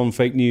take on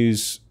fake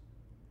news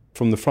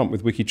from the front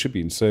with Wiki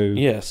Tribune. So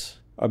yes,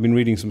 I've been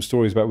reading some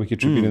stories about Wiki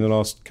Tribune in the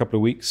last couple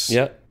of weeks.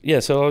 Yeah.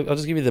 So I'll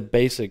just give you the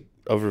basic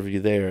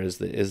overview. There is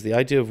the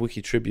idea of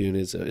Wiki Tribune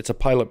is it's a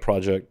pilot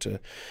project to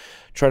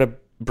try to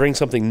bring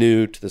something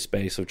new to the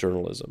space of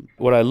journalism.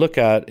 What I look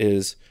at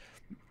is,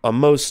 on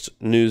most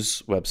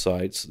news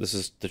websites, this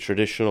is the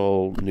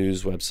traditional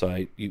news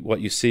website,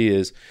 what you see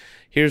is,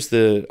 here's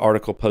the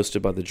article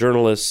posted by the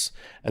journalists,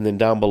 and then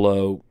down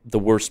below, the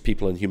worst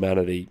people in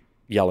humanity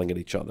yelling at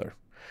each other.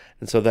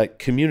 And so that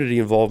community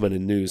involvement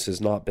in news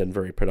has not been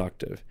very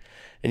productive.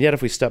 And yet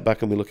if we step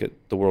back and we look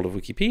at the world of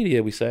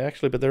Wikipedia, we say,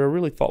 actually, but there are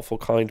really thoughtful,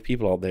 kind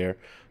people out there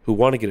who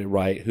want to get it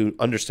right, who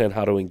understand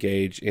how to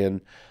engage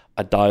in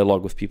a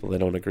dialogue with people they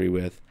don't agree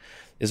with.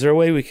 Is there a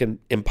way we can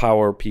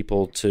empower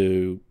people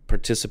to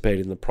participate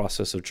in the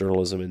process of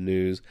journalism and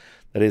news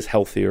that is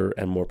healthier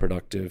and more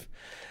productive?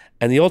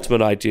 And the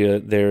ultimate idea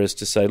there is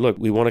to say, look,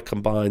 we want to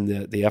combine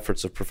the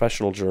efforts of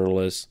professional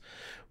journalists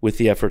with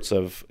the efforts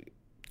of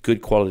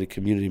good quality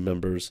community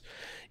members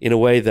in a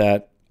way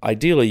that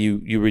ideally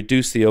you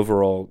reduce the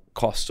overall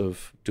cost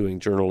of doing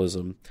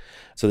journalism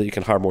so that you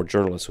can hire more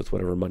journalists with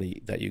whatever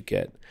money that you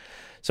get.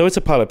 So it's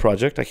a pilot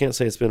project. I can't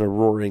say it's been a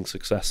roaring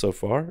success so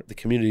far. The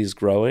community is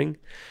growing.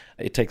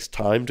 It takes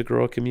time to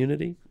grow a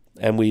community.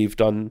 And we've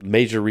done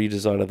major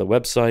redesign of the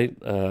website.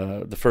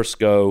 The first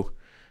go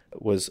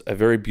was a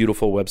very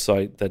beautiful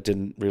website that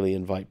didn't really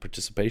invite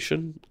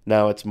participation.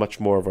 Now it's much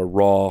more of a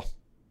raw,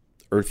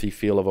 earthy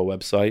feel of a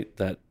website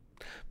that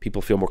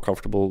people feel more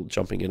comfortable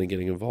jumping in and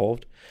getting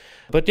involved.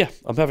 But yeah,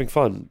 I'm having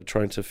fun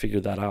trying to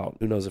figure that out.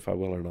 Who knows if I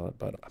will or not,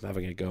 but I'm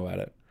having a go at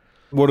it.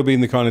 What have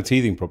been the kind of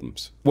teething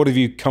problems? What have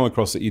you come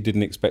across that you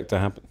didn't expect to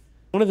happen?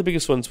 One of the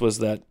biggest ones was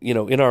that,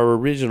 in our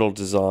original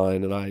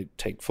design, and I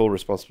take full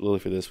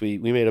responsibility for this, we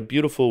made a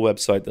beautiful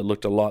website that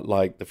looked a lot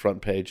like the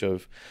front page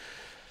of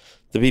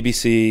the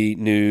BBC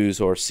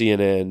News or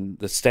CNN,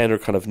 the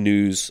standard kind of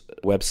news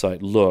website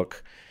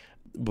look,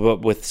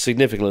 but with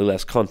significantly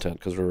less content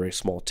because we're a very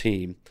small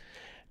team.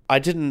 I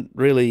didn't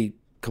really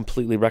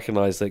completely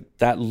recognize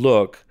that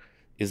look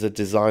is a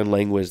design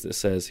language that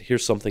says,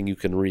 here's something you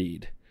can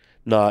read,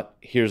 not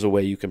here's a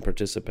way you can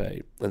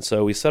participate. And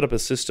so we set up a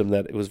system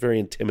that it was very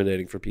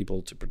intimidating for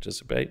people to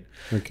participate.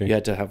 Okay. You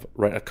had to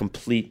write a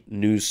complete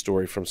news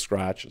story from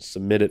scratch and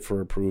submit it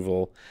for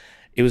approval.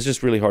 It was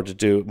just really hard to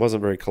do. It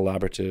wasn't very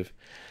collaborative.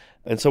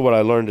 And so what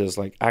I learned is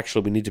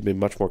actually we need to be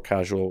much more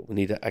casual. We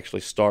need to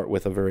actually start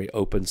with a very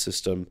open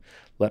system,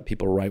 let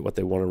people write what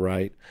they want to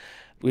write.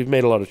 We've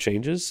made a lot of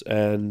changes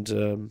and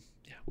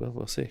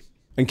we'll see.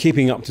 And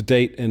keeping up to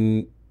date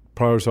and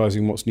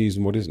prioritizing what's news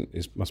and what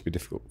isn't must be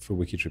difficult for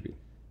Wikitribune.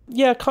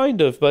 Yeah,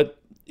 kind of. But,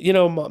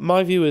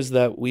 my view is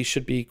that we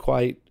should be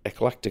quite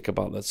eclectic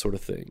about that sort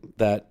of thing.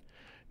 That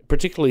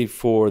particularly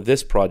for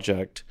this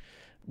project,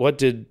 what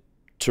did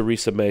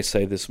Theresa May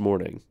say this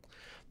morning?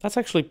 That's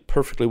actually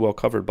perfectly well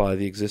covered by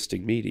the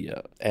existing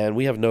media. And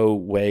we have no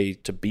way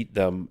to beat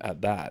them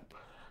at that.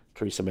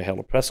 Theresa May held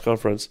a press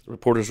conference. The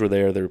reporters were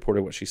there. They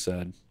reported what she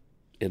said.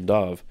 End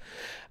of.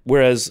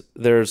 Whereas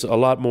there's a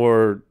lot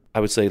more, I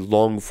would say,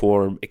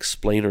 long-form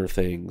explainer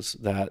things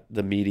that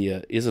the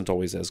media isn't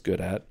always as good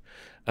at.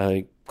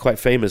 Quite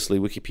famously,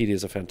 Wikipedia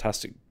is a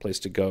fantastic place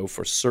to go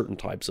for certain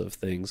types of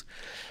things.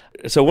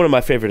 So one of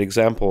my favorite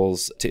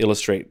examples to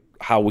illustrate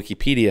how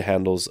Wikipedia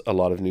handles a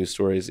lot of news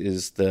stories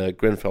is the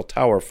Grenfell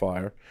Tower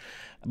fire.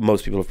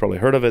 Most people have probably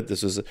heard of it.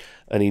 This is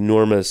an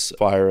enormous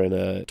fire in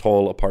a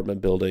tall apartment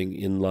building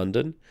in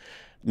London.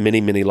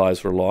 Many, many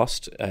lives were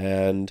lost.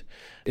 And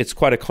it's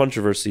quite a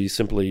controversy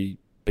simply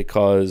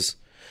because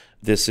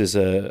this is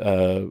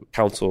a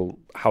council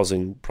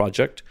housing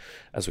project,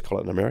 as we call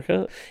it in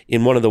America,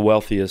 in one of the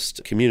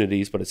wealthiest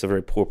communities, but it's a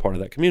very poor part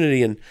of that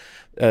community. And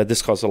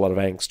this caused a lot of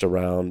angst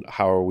around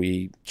how are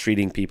we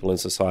treating people in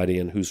society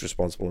and who's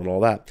responsible and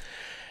all that.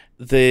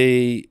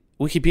 The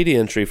Wikipedia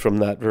entry from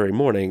that very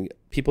morning,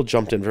 people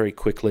jumped in very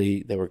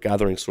quickly. They were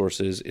gathering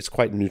sources. It's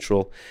quite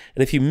neutral.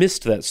 And if you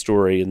missed that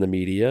story in the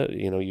media,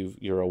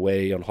 you're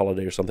away on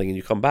holiday or something and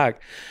you come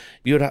back,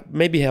 you would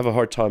maybe have a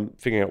hard time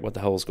figuring out what the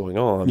hell is going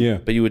on. Yeah.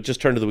 But you would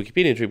just turn to the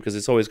Wikipedia entry because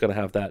it's always going to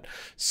have that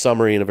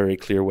summary in a very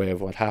clear way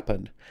of what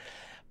happened.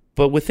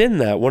 But within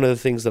that, one of the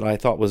things that I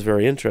thought was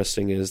very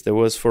interesting is there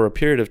was for a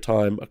period of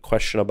time a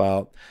question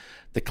about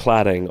the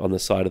cladding on the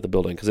side of the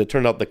building, because it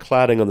turned out the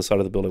cladding on the side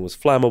of the building was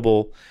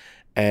flammable.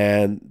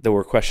 And there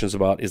were questions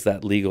about, is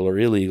that legal or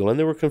illegal? And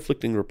there were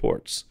conflicting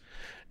reports.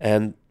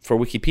 And for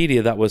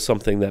Wikipedia, that was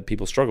something that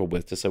people struggled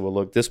with, to say, well,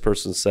 look, this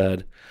person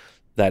said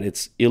that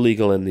it's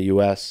illegal in the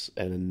US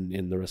and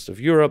in the rest of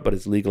Europe, but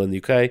it's legal in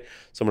the UK.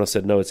 Someone else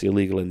said, no, it's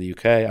illegal in the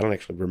UK. I don't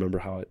actually remember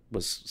how it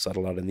was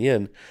settled out in the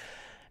end.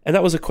 And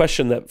that was a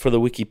question that for the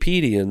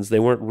Wikipedians, they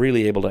weren't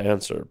really able to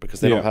answer because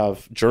they don't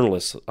have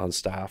journalists on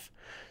staff.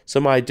 So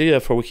my idea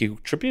for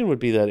Wikitribune would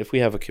be that if we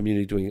have a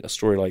community doing a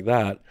story like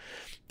that,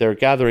 they're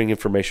gathering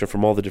information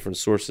from all the different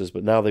sources,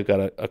 but now they've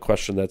got a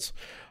question that's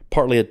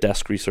partly a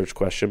desk research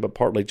question, but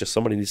partly just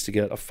somebody needs to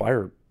get a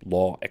fire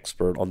law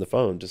expert on the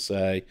phone to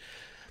say,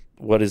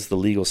 what is the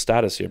legal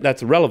status here?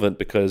 That's relevant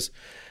because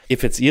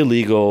if it's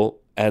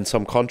illegal and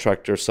some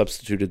contractor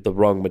substituted the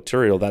wrong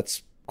material,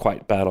 that's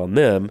quite bad on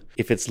them.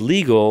 If it's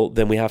legal,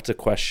 then we have to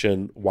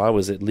question, why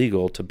was it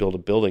legal to build a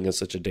building in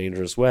such a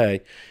dangerous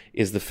way?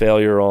 Is the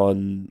failure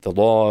on the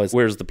law?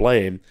 Where's the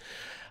blame?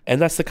 And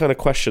that's the kind of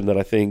question that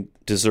I think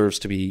deserves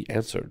to be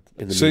answered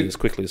in the media as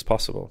quickly as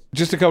possible.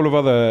 Just a couple of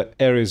other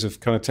areas of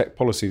kind of tech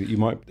policy that you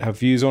might have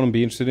views on and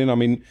be interested in. I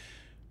mean,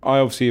 I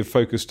obviously have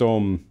focused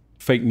on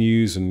fake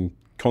news and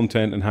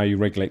content and how you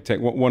regulate tech.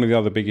 One of the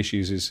other big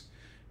issues is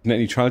net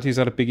neutrality. Is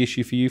that a big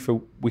issue for you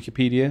for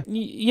Wikipedia?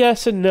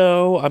 Yes and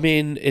no. I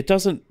mean, it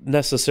doesn't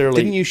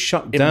necessarily. Didn't you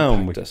shut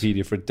down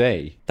Wikipedia for a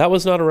day? That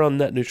was not around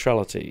net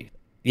neutrality.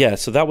 Yeah,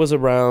 so that was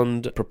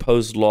around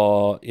proposed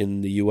law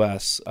in the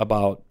US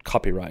about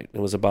copyright. It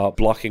was about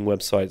blocking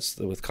websites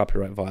with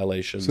copyright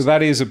violations. So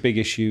that is a big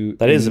issue.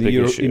 That is a big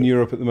issue in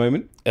Europe at the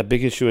moment. A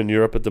big issue in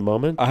Europe at the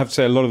moment. I have to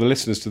say, a lot of the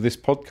listeners to this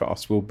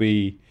podcast will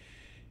be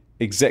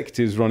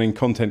executives running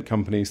content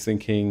companies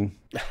thinking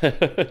a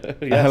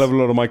hell of a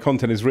lot of my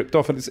content is ripped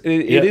off. And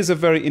it is a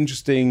very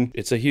interesting...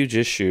 It's a huge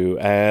issue.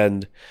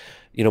 And,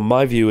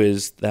 my view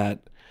is that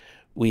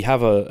we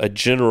have a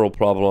general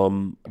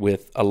problem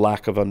with a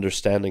lack of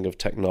understanding of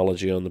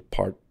technology on the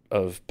part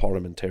of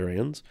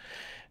parliamentarians.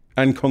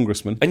 And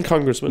congressmen.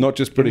 Not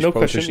just British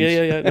politicians.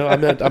 Question. Yeah. No,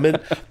 I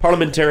meant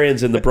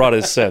parliamentarians in the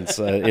broadest sense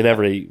in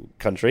every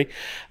country.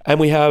 And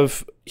we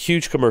have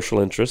huge commercial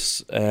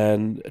interests.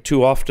 And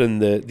too often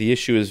the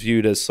issue is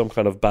viewed as some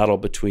kind of battle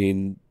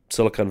between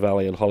Silicon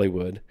Valley and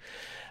Hollywood.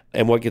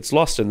 And what gets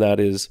lost in that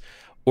is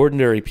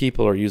ordinary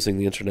people are using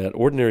the internet.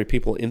 Ordinary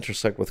people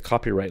intersect with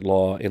copyright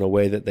law in a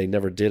way that they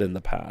never did in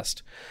the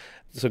past.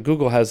 So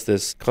Google has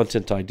this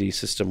content ID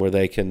system where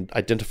they can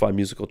identify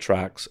musical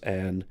tracks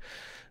and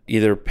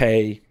either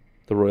pay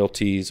the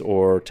royalties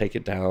or take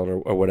it down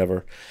or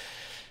whatever.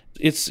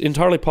 It's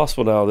entirely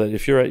possible now that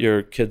if you're at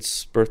your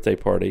kid's birthday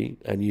party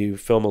and you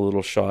film a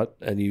little shot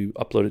and you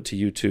upload it to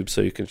YouTube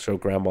so you can show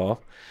grandma,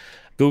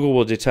 Google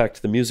will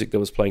detect the music that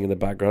was playing in the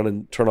background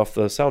and turn off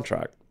the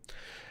soundtrack.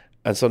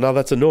 And so now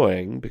that's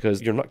annoying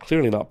because you're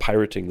clearly not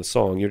pirating the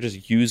song. You're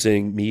just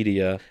using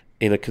media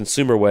in a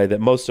consumer way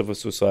that most of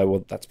us would say,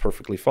 well, that's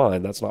perfectly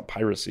fine. That's not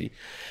piracy.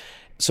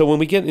 So when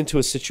we get into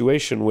a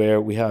situation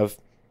where we have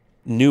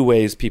new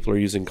ways people are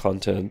using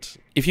content,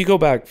 if you go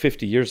back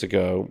 50 years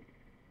ago,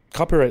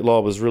 copyright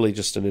law was really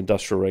just an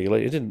industrial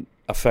regulation. It didn't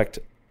affect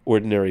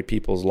ordinary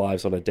people's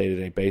lives on a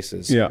day-to-day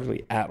basis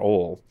really at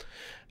all.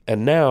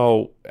 And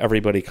now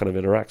everybody kind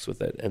of interacts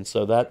with it. And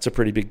so that's a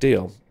pretty big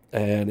deal.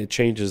 And it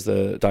changes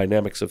the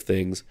dynamics of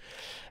things.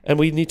 And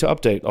we need to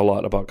update a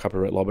lot about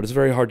copyright law, but it's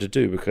very hard to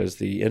do because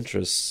the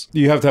interests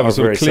You have to have a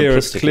sort of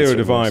clearer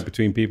divide ways.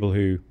 Between people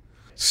who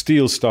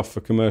steal stuff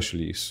for commercial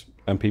use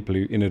and people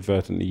who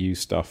inadvertently use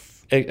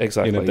stuff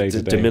exactly. in a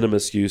day-to-day. De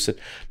minimis use.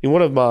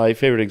 One of my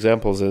favorite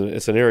examples, and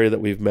it's an area that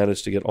we've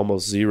managed to get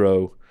almost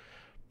zero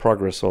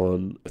progress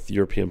on with the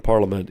European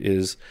Parliament,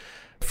 is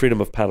freedom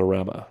of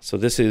panorama. So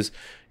this is,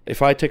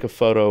 if I take a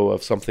photo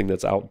of something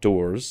that's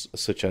outdoors,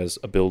 such as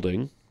a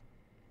building,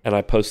 and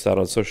I post that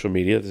on social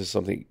media, this is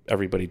something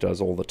everybody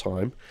does all the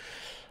time,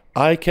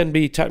 I can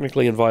be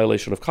technically in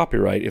violation of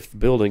copyright if the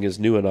building is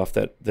new enough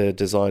that the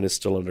design is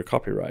still under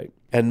copyright.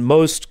 And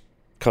most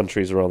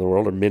countries around the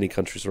world, or many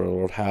countries around the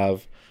world,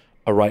 have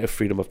a right of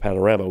freedom of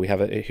panorama. We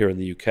have it here in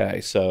the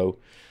UK. So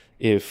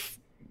if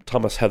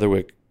Thomas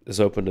Heatherwick has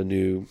opened a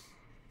new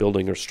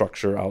building or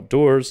structure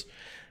outdoors,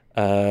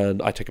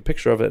 and I take a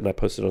picture of it and I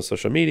post it on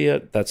social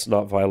media, that's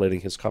not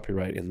violating his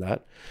copyright in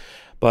that.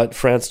 But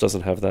France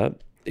doesn't have that.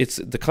 It's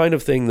the kind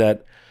of thing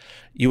that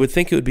you would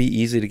think it would be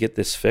easy to get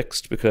this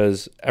fixed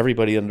because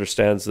everybody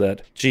understands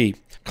that,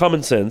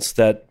 common sense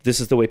that this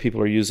is the way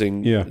people are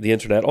using the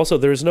internet. Also,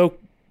 there is no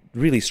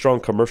really strong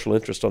commercial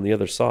interest on the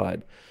other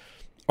side.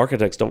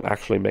 Architects don't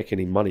actually make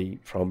any money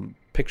from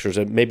pictures.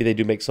 And maybe they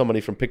do make some money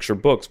from picture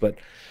books, but...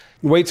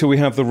 Wait till we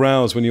have the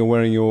rows when you're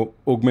wearing your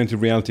augmented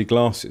reality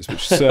glasses,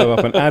 which serve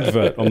up an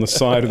advert on the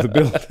side of the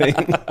building.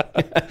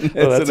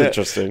 Well, that's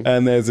interesting.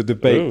 And there's a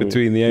debate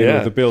between the owner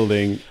of the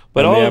building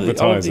but and the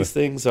advertiser. All of these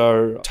things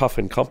are tough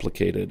and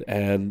complicated,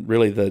 and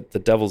really the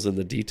devil's in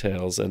the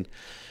details. And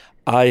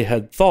I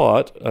had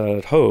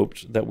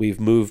hoped that we've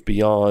moved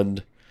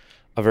beyond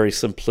a very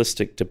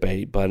simplistic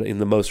debate, but in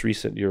the most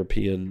recent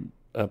European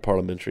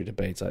parliamentary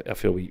debates, I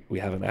feel we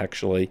haven't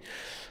actually.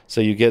 So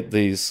you get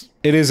these...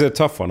 It is a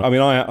tough one. I mean,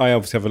 I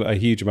obviously have a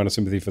huge amount of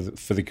sympathy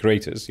for the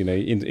creators.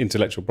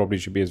 Intellectual property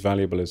should be as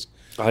valuable as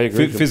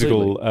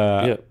physical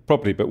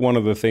property. But one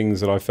of the things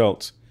that I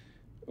felt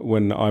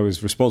when I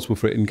was responsible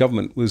for it in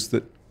government was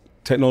that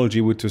technology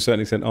would, to a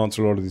certain extent,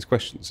 answer a lot of these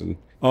questions. And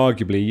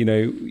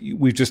arguably,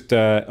 we've just,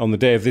 on the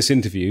day of this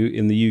interview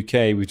in the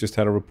UK, we've just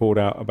had a report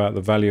out about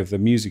the value of the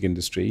music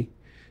industry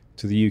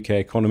to the UK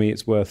economy.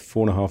 It's worth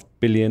 $4.5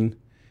 billion.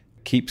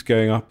 Keeps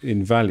going up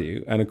in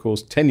value. And of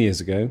course, 10 years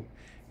ago,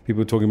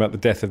 people were talking about the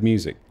death of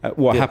music.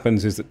 What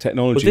happens is that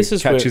technology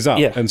catches up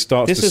and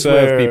starts to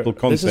serve people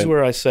content. This is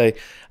where I say,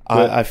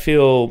 I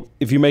feel...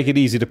 If you make it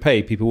easy to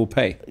pay, people will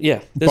pay.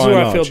 Yeah, this is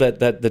where I feel that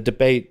the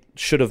debate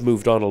should have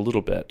moved on a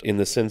little bit, in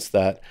the sense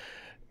that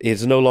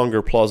it's no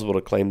longer plausible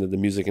to claim that the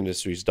music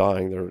industry is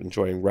dying. They're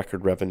enjoying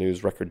record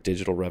revenues, record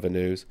digital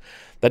revenues.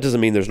 That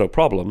doesn't mean there's no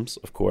problems,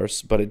 of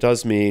course, but it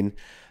does mean...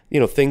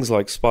 things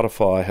like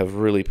Spotify have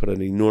really put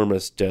an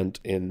enormous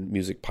dent in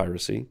music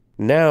piracy.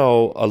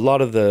 Now, a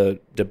lot of the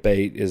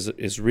debate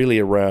is really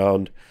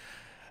around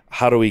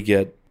how do we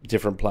get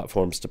different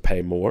platforms to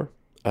pay more?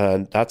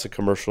 And that's a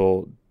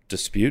commercial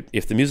dispute.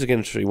 If the music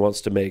industry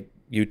wants to make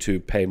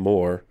YouTube pay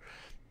more,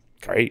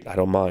 great, I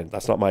don't mind.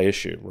 That's not my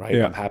issue, right?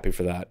 Yeah. I'm happy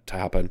for that to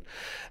happen.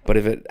 But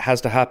if it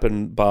has to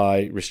happen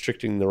by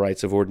restricting the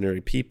rights of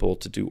ordinary people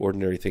to do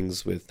ordinary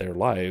things with their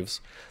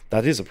lives,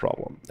 that is a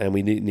problem. And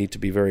we need to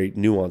be very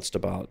nuanced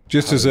about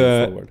Just how as to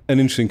move forward. an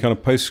interesting kind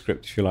of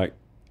postscript, if you like,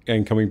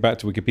 and coming back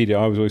to Wikipedia,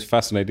 I was always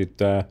fascinated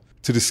to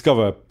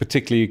discover,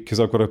 particularly because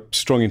I've got a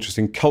strong interest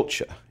in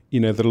culture,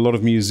 that a lot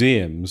of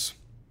museums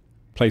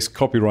place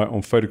copyright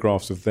on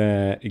photographs of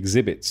their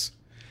exhibits.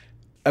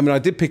 I mean, I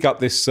did pick up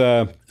this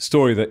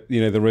story that,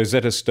 the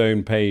Rosetta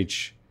Stone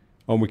page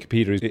on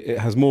Wikipedia, it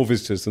has more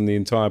visitors than the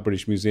entire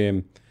British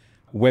Museum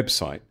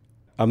website.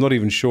 I'm not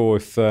even sure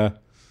if the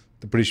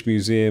British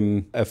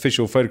Museum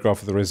official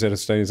photograph of the Rosetta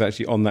Stone is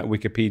actually on that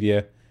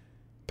Wikipedia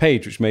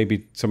page, which may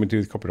be something to do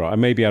with copyright. I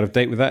may be out of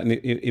date with that, and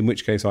in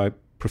which case I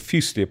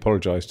profusely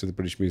apologise to the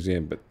British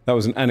Museum. But that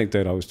was an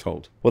anecdote I was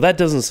told. Well, that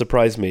doesn't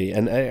surprise me.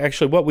 And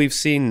actually what we've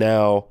seen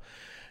now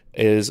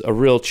is a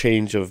real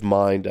change of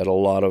mind at a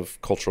lot of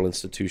cultural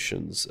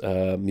institutions,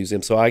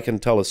 museums. So I can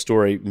tell a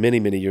story. Many,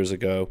 many years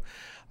ago,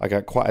 I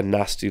got quite a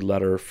nasty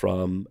letter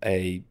from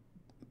a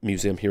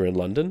museum here in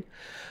London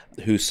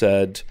who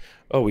said,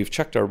 oh, we've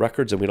checked our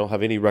records and we don't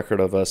have any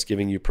record of us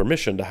giving you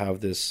permission to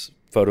have this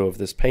photo of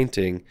this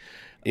painting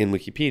in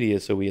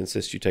Wikipedia, so we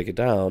insist you take it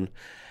down.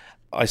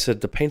 I said,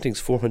 the painting's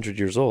 400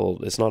 years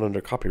old. It's not under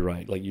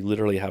copyright. Like, you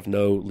literally have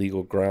no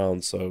legal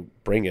ground, so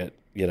bring it.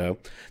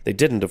 They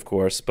didn't, of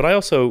course, but I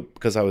also,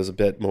 because I was a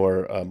bit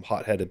more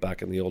hot-headed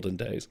back in the olden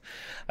days,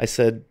 I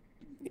said,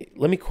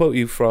 let me quote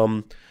you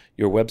from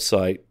your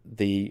website,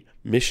 the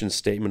mission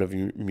statement of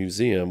your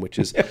museum, which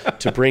is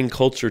to bring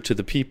culture to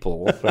the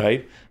people,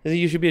 right?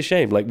 You should be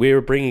ashamed. Like,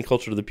 we're bringing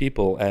culture to the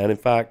people, and in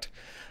fact,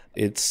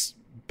 it's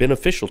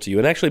beneficial to you.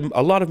 And actually,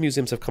 a lot of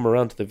museums have come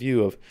around to the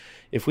view of,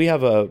 if we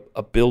have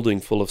a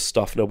building full of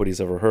stuff nobody's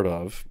ever heard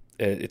of,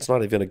 it's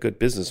not even a good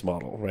business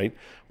model, right?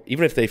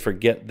 Even if they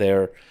forget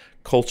their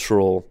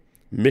cultural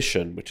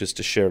mission, which is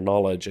to share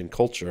knowledge and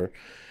culture,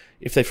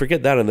 if they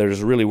forget that and they're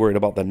just really worried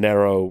about the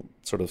narrow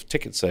sort of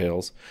ticket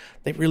sales,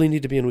 they really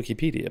need to be in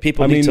Wikipedia.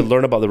 People need to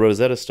learn about the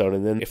Rosetta Stone,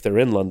 and then if they're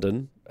in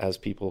London, as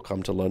people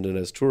come to London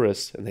as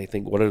tourists, and they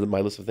think, what are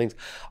my list of things?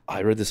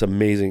 I read this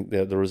amazing,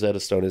 the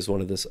Rosetta Stone is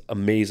one of this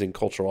amazing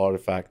cultural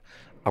artifact.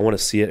 I want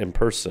to see it in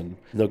person.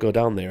 And they'll go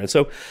down there. And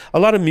so a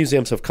lot of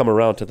museums have come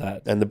around to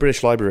that. And the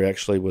British Library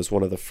actually was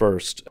one of the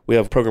first. We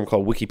have a program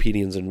called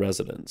Wikipedians in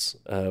Residence,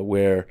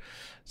 where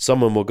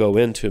someone will go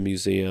into a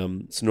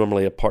museum. It's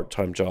normally a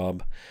part-time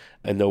job.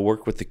 And they'll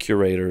work with the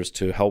curators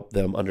to help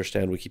them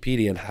understand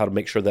Wikipedia and how to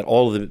make sure that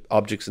all of the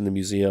objects in the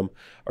museum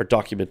are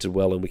documented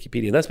well in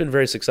Wikipedia. And that's been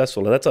very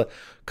successful. And that's a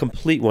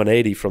complete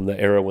 180 from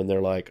the era when they're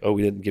like, oh,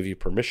 we didn't give you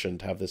permission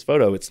to have this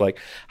photo. It's like,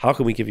 how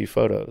can we give you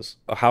photos?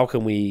 How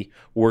can we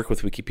work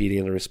with Wikipedia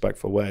in a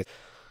respectful way?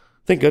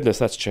 Thank goodness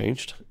that's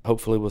changed.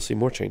 Hopefully we'll see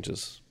more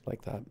changes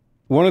like that.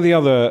 One of the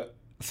other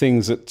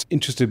things that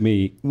interested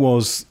me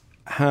was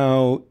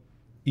how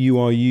you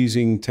are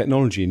using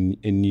technology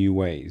in new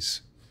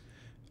ways.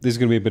 This is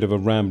going to be a bit of a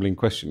rambling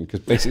question, because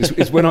basically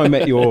it's when I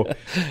met your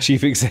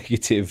chief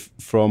executive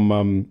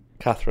from...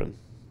 Catherine.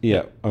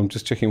 Yeah, I'm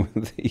just checking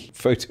whether the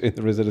photo in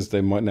the Rosetta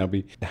Stone might now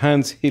be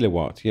Hans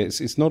Hillerwart. Yeah,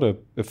 it's not an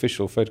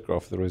official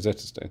photograph of the Rosetta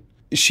Stone.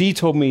 She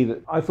told me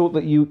that I thought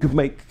that you could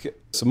make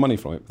some money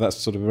from it, but that's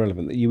sort of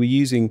irrelevant, that you were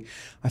using,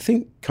 I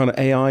think, kind of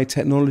AI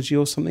technology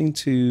or something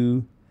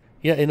to...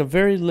 Yeah, in a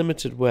very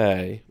limited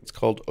way. It's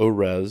called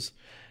ORES.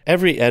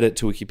 Every edit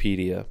to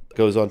Wikipedia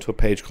goes onto a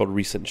page called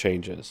Recent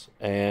Changes,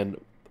 and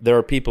there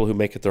are people who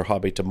make it their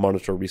hobby to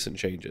monitor recent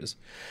changes.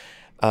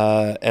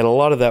 And a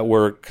lot of that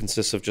work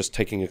consists of just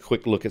taking a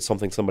quick look at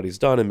something somebody's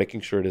done and making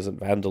sure it isn't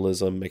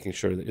vandalism, making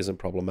sure it isn't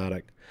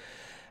problematic.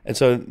 And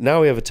so now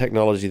we have a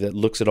technology that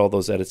looks at all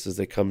those edits as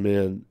they come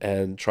in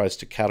and tries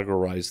to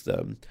categorize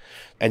them.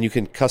 And you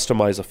can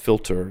customize a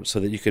filter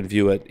so that you can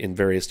view it in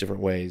various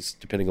different ways,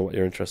 depending on what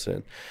you're interested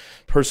in.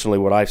 Personally,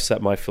 what I've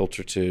set my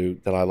filter to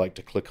that I like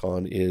to click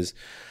on is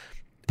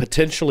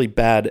potentially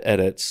bad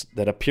edits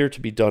that appear to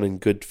be done in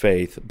good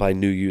faith by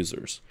new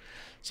users.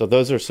 So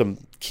those are some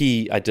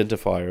key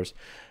identifiers.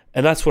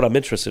 And that's what I'm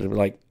interested in.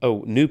 Like,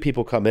 oh, new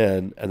people come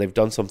in and they've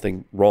done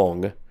something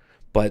wrong,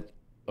 but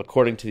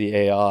according to the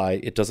AI,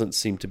 it doesn't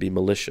seem to be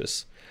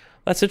malicious.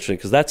 That's interesting,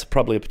 because that's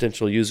probably a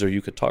potential user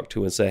you could talk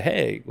to and say,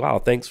 hey, wow,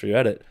 thanks for your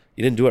edit.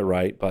 You didn't do it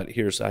right, but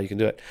here's how you can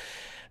do it.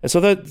 And so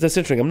that's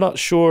interesting. I'm not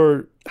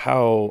sure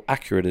how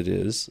accurate it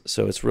is,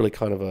 so it's really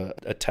kind of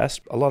a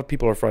test. A lot of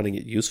people are finding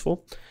it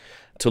useful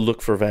to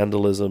look for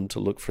vandalism, to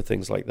look for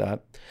things like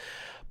that.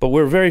 But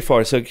we're very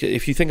far. So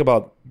if you think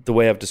about the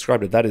way I've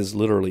described it, that is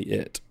literally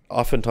it.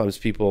 Oftentimes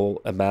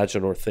people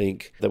imagine or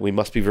think that we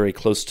must be very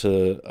close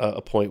to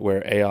a point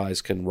where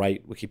AIs can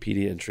write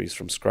Wikipedia entries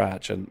from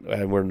scratch,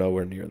 and we're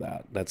nowhere near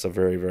that. That's a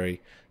very, very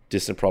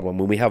distant problem.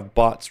 When we have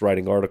bots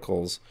writing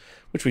articles,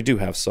 which we do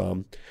have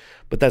some,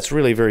 but that's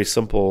really very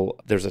simple.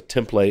 There's a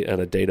template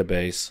and a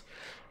database,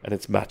 and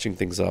it's matching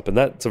things up. And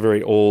that's a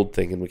very old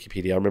thing in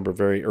Wikipedia. I remember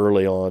very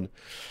early on,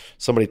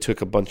 somebody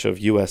took a bunch of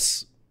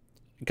U.S.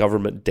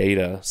 government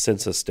data,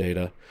 census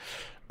data,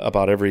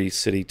 about every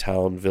city,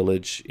 town,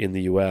 village in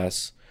the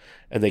US.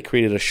 And they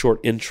created a short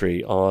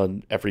entry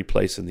on every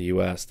place in the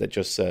US that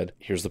just said,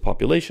 here's the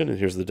population, and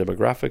here's the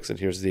demographics, and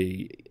here's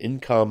the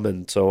income,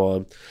 and so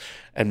on,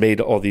 and made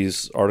all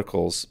these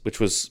articles, which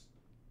was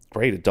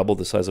great. It doubled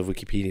the size of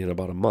Wikipedia in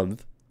about a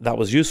month. That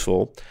was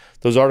useful.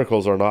 Those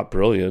articles are not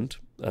brilliant.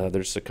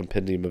 There's a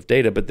compendium of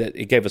data, but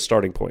it gave a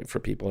starting point for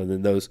people. And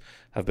then those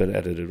have been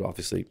edited,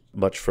 obviously,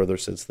 much further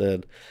since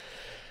then.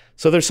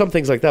 So there's some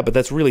things like that, but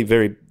that's really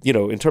very,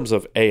 in terms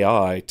of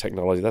AI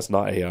technology, that's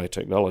not AI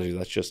technology.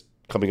 That's just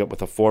coming up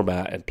with a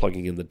format and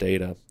plugging in the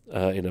data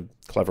in a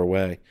clever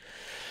way.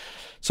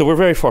 So we're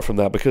very far from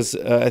that, because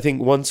I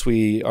think once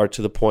we are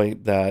to the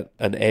point that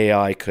an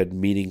AI could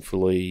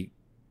meaningfully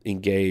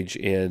engage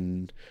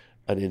in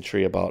an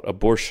entry about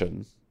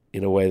abortion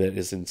in a way that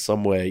is in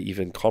some way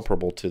even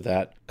comparable to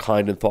that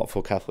kind and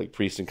thoughtful Catholic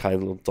priest and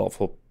kind and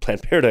thoughtful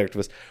Planned Parenthood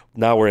activist,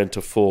 now we're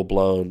into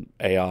full-blown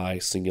AI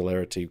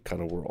singularity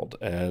kind of world,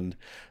 and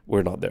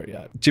we're not there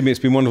yet. Jimmy, it's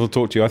been wonderful to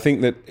talk to you. I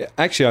think that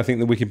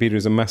Wikipedia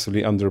is a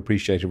massively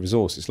underappreciated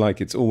resource. It's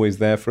like it's always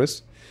there for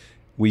us.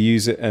 We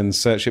use it and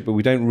search it, but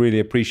we don't really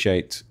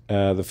appreciate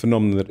the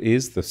phenomenon that it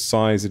is, the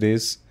size it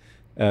is,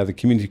 the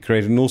community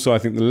created, and also I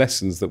think the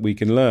lessons that we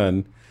can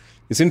learn.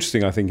 It's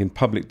interesting, I think, in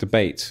public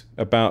debate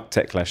about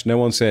Techlash, no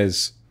one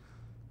says,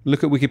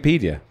 look at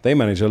Wikipedia. They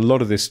manage a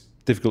lot of this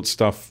difficult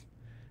stuff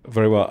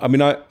very well. I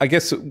mean, I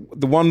guess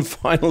the one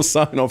final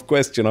sign-off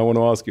question I want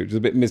to ask you, which is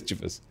a bit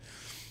mischievous.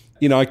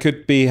 I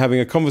could be having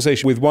a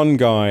conversation with one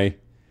guy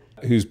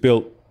who's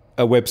built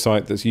a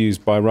website that's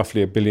used by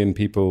roughly 1 billion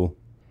people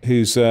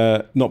who's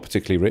not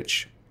particularly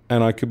rich.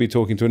 And I could be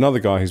talking to another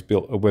guy who's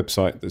built a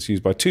website that's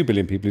used by 2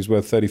 billion people who's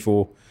worth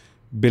 $34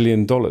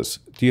 billion. Do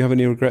you have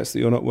any regrets that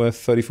you're not worth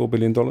 $34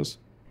 billion?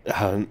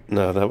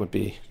 No, that'd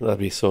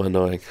be so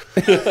annoying.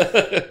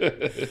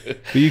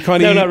 But you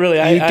kind of no, not really.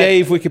 You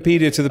gave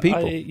Wikipedia to the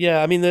people.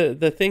 I mean,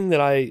 the thing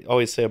that I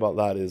always say about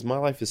that is my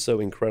life is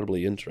so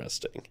incredibly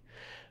interesting.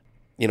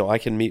 I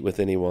can meet with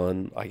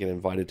anyone. I get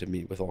invited to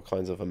meet with all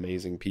kinds of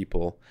amazing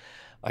people.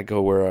 I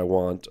go where I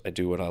want. I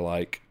do what I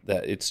like.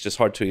 That it's just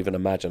hard to even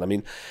imagine. I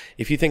mean,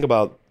 if you think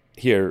about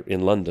here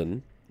in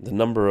London, the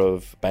number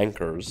of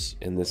bankers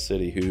in this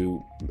city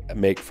who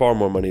make far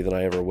more money than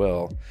I ever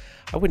will,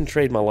 I wouldn't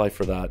trade my life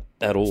for that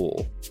at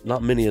all.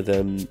 Not many of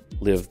them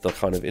live the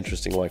kind of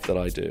interesting life that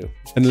I do.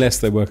 Unless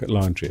they work at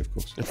LionTree, of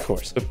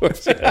course. Of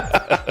course.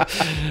 Yeah.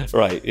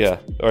 Right, yeah.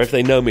 Or if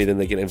they know me, then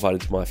they get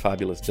invited to my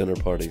fabulous dinner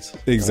parties.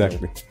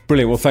 Exactly.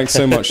 Brilliant. Well, thanks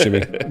so much,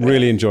 Jimmy.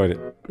 Really enjoyed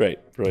it. Great.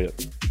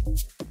 Brilliant.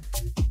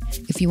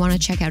 If you want to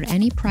check out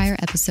any prior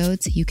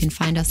episodes, you can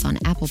find us on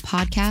Apple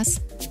Podcasts,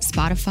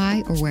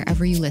 Spotify, or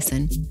wherever you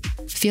listen.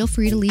 Feel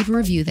free to leave a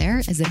review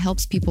there, as it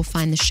helps people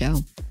find the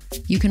show.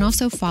 You can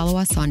also follow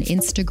us on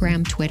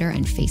Instagram, Twitter,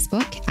 and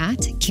Facebook at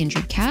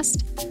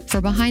KindredCast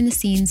for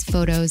behind-the-scenes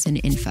photos and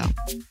info.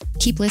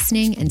 Keep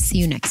listening, and see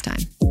you next time.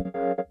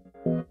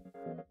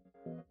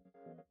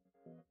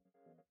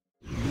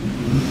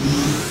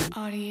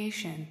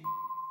 Audiation.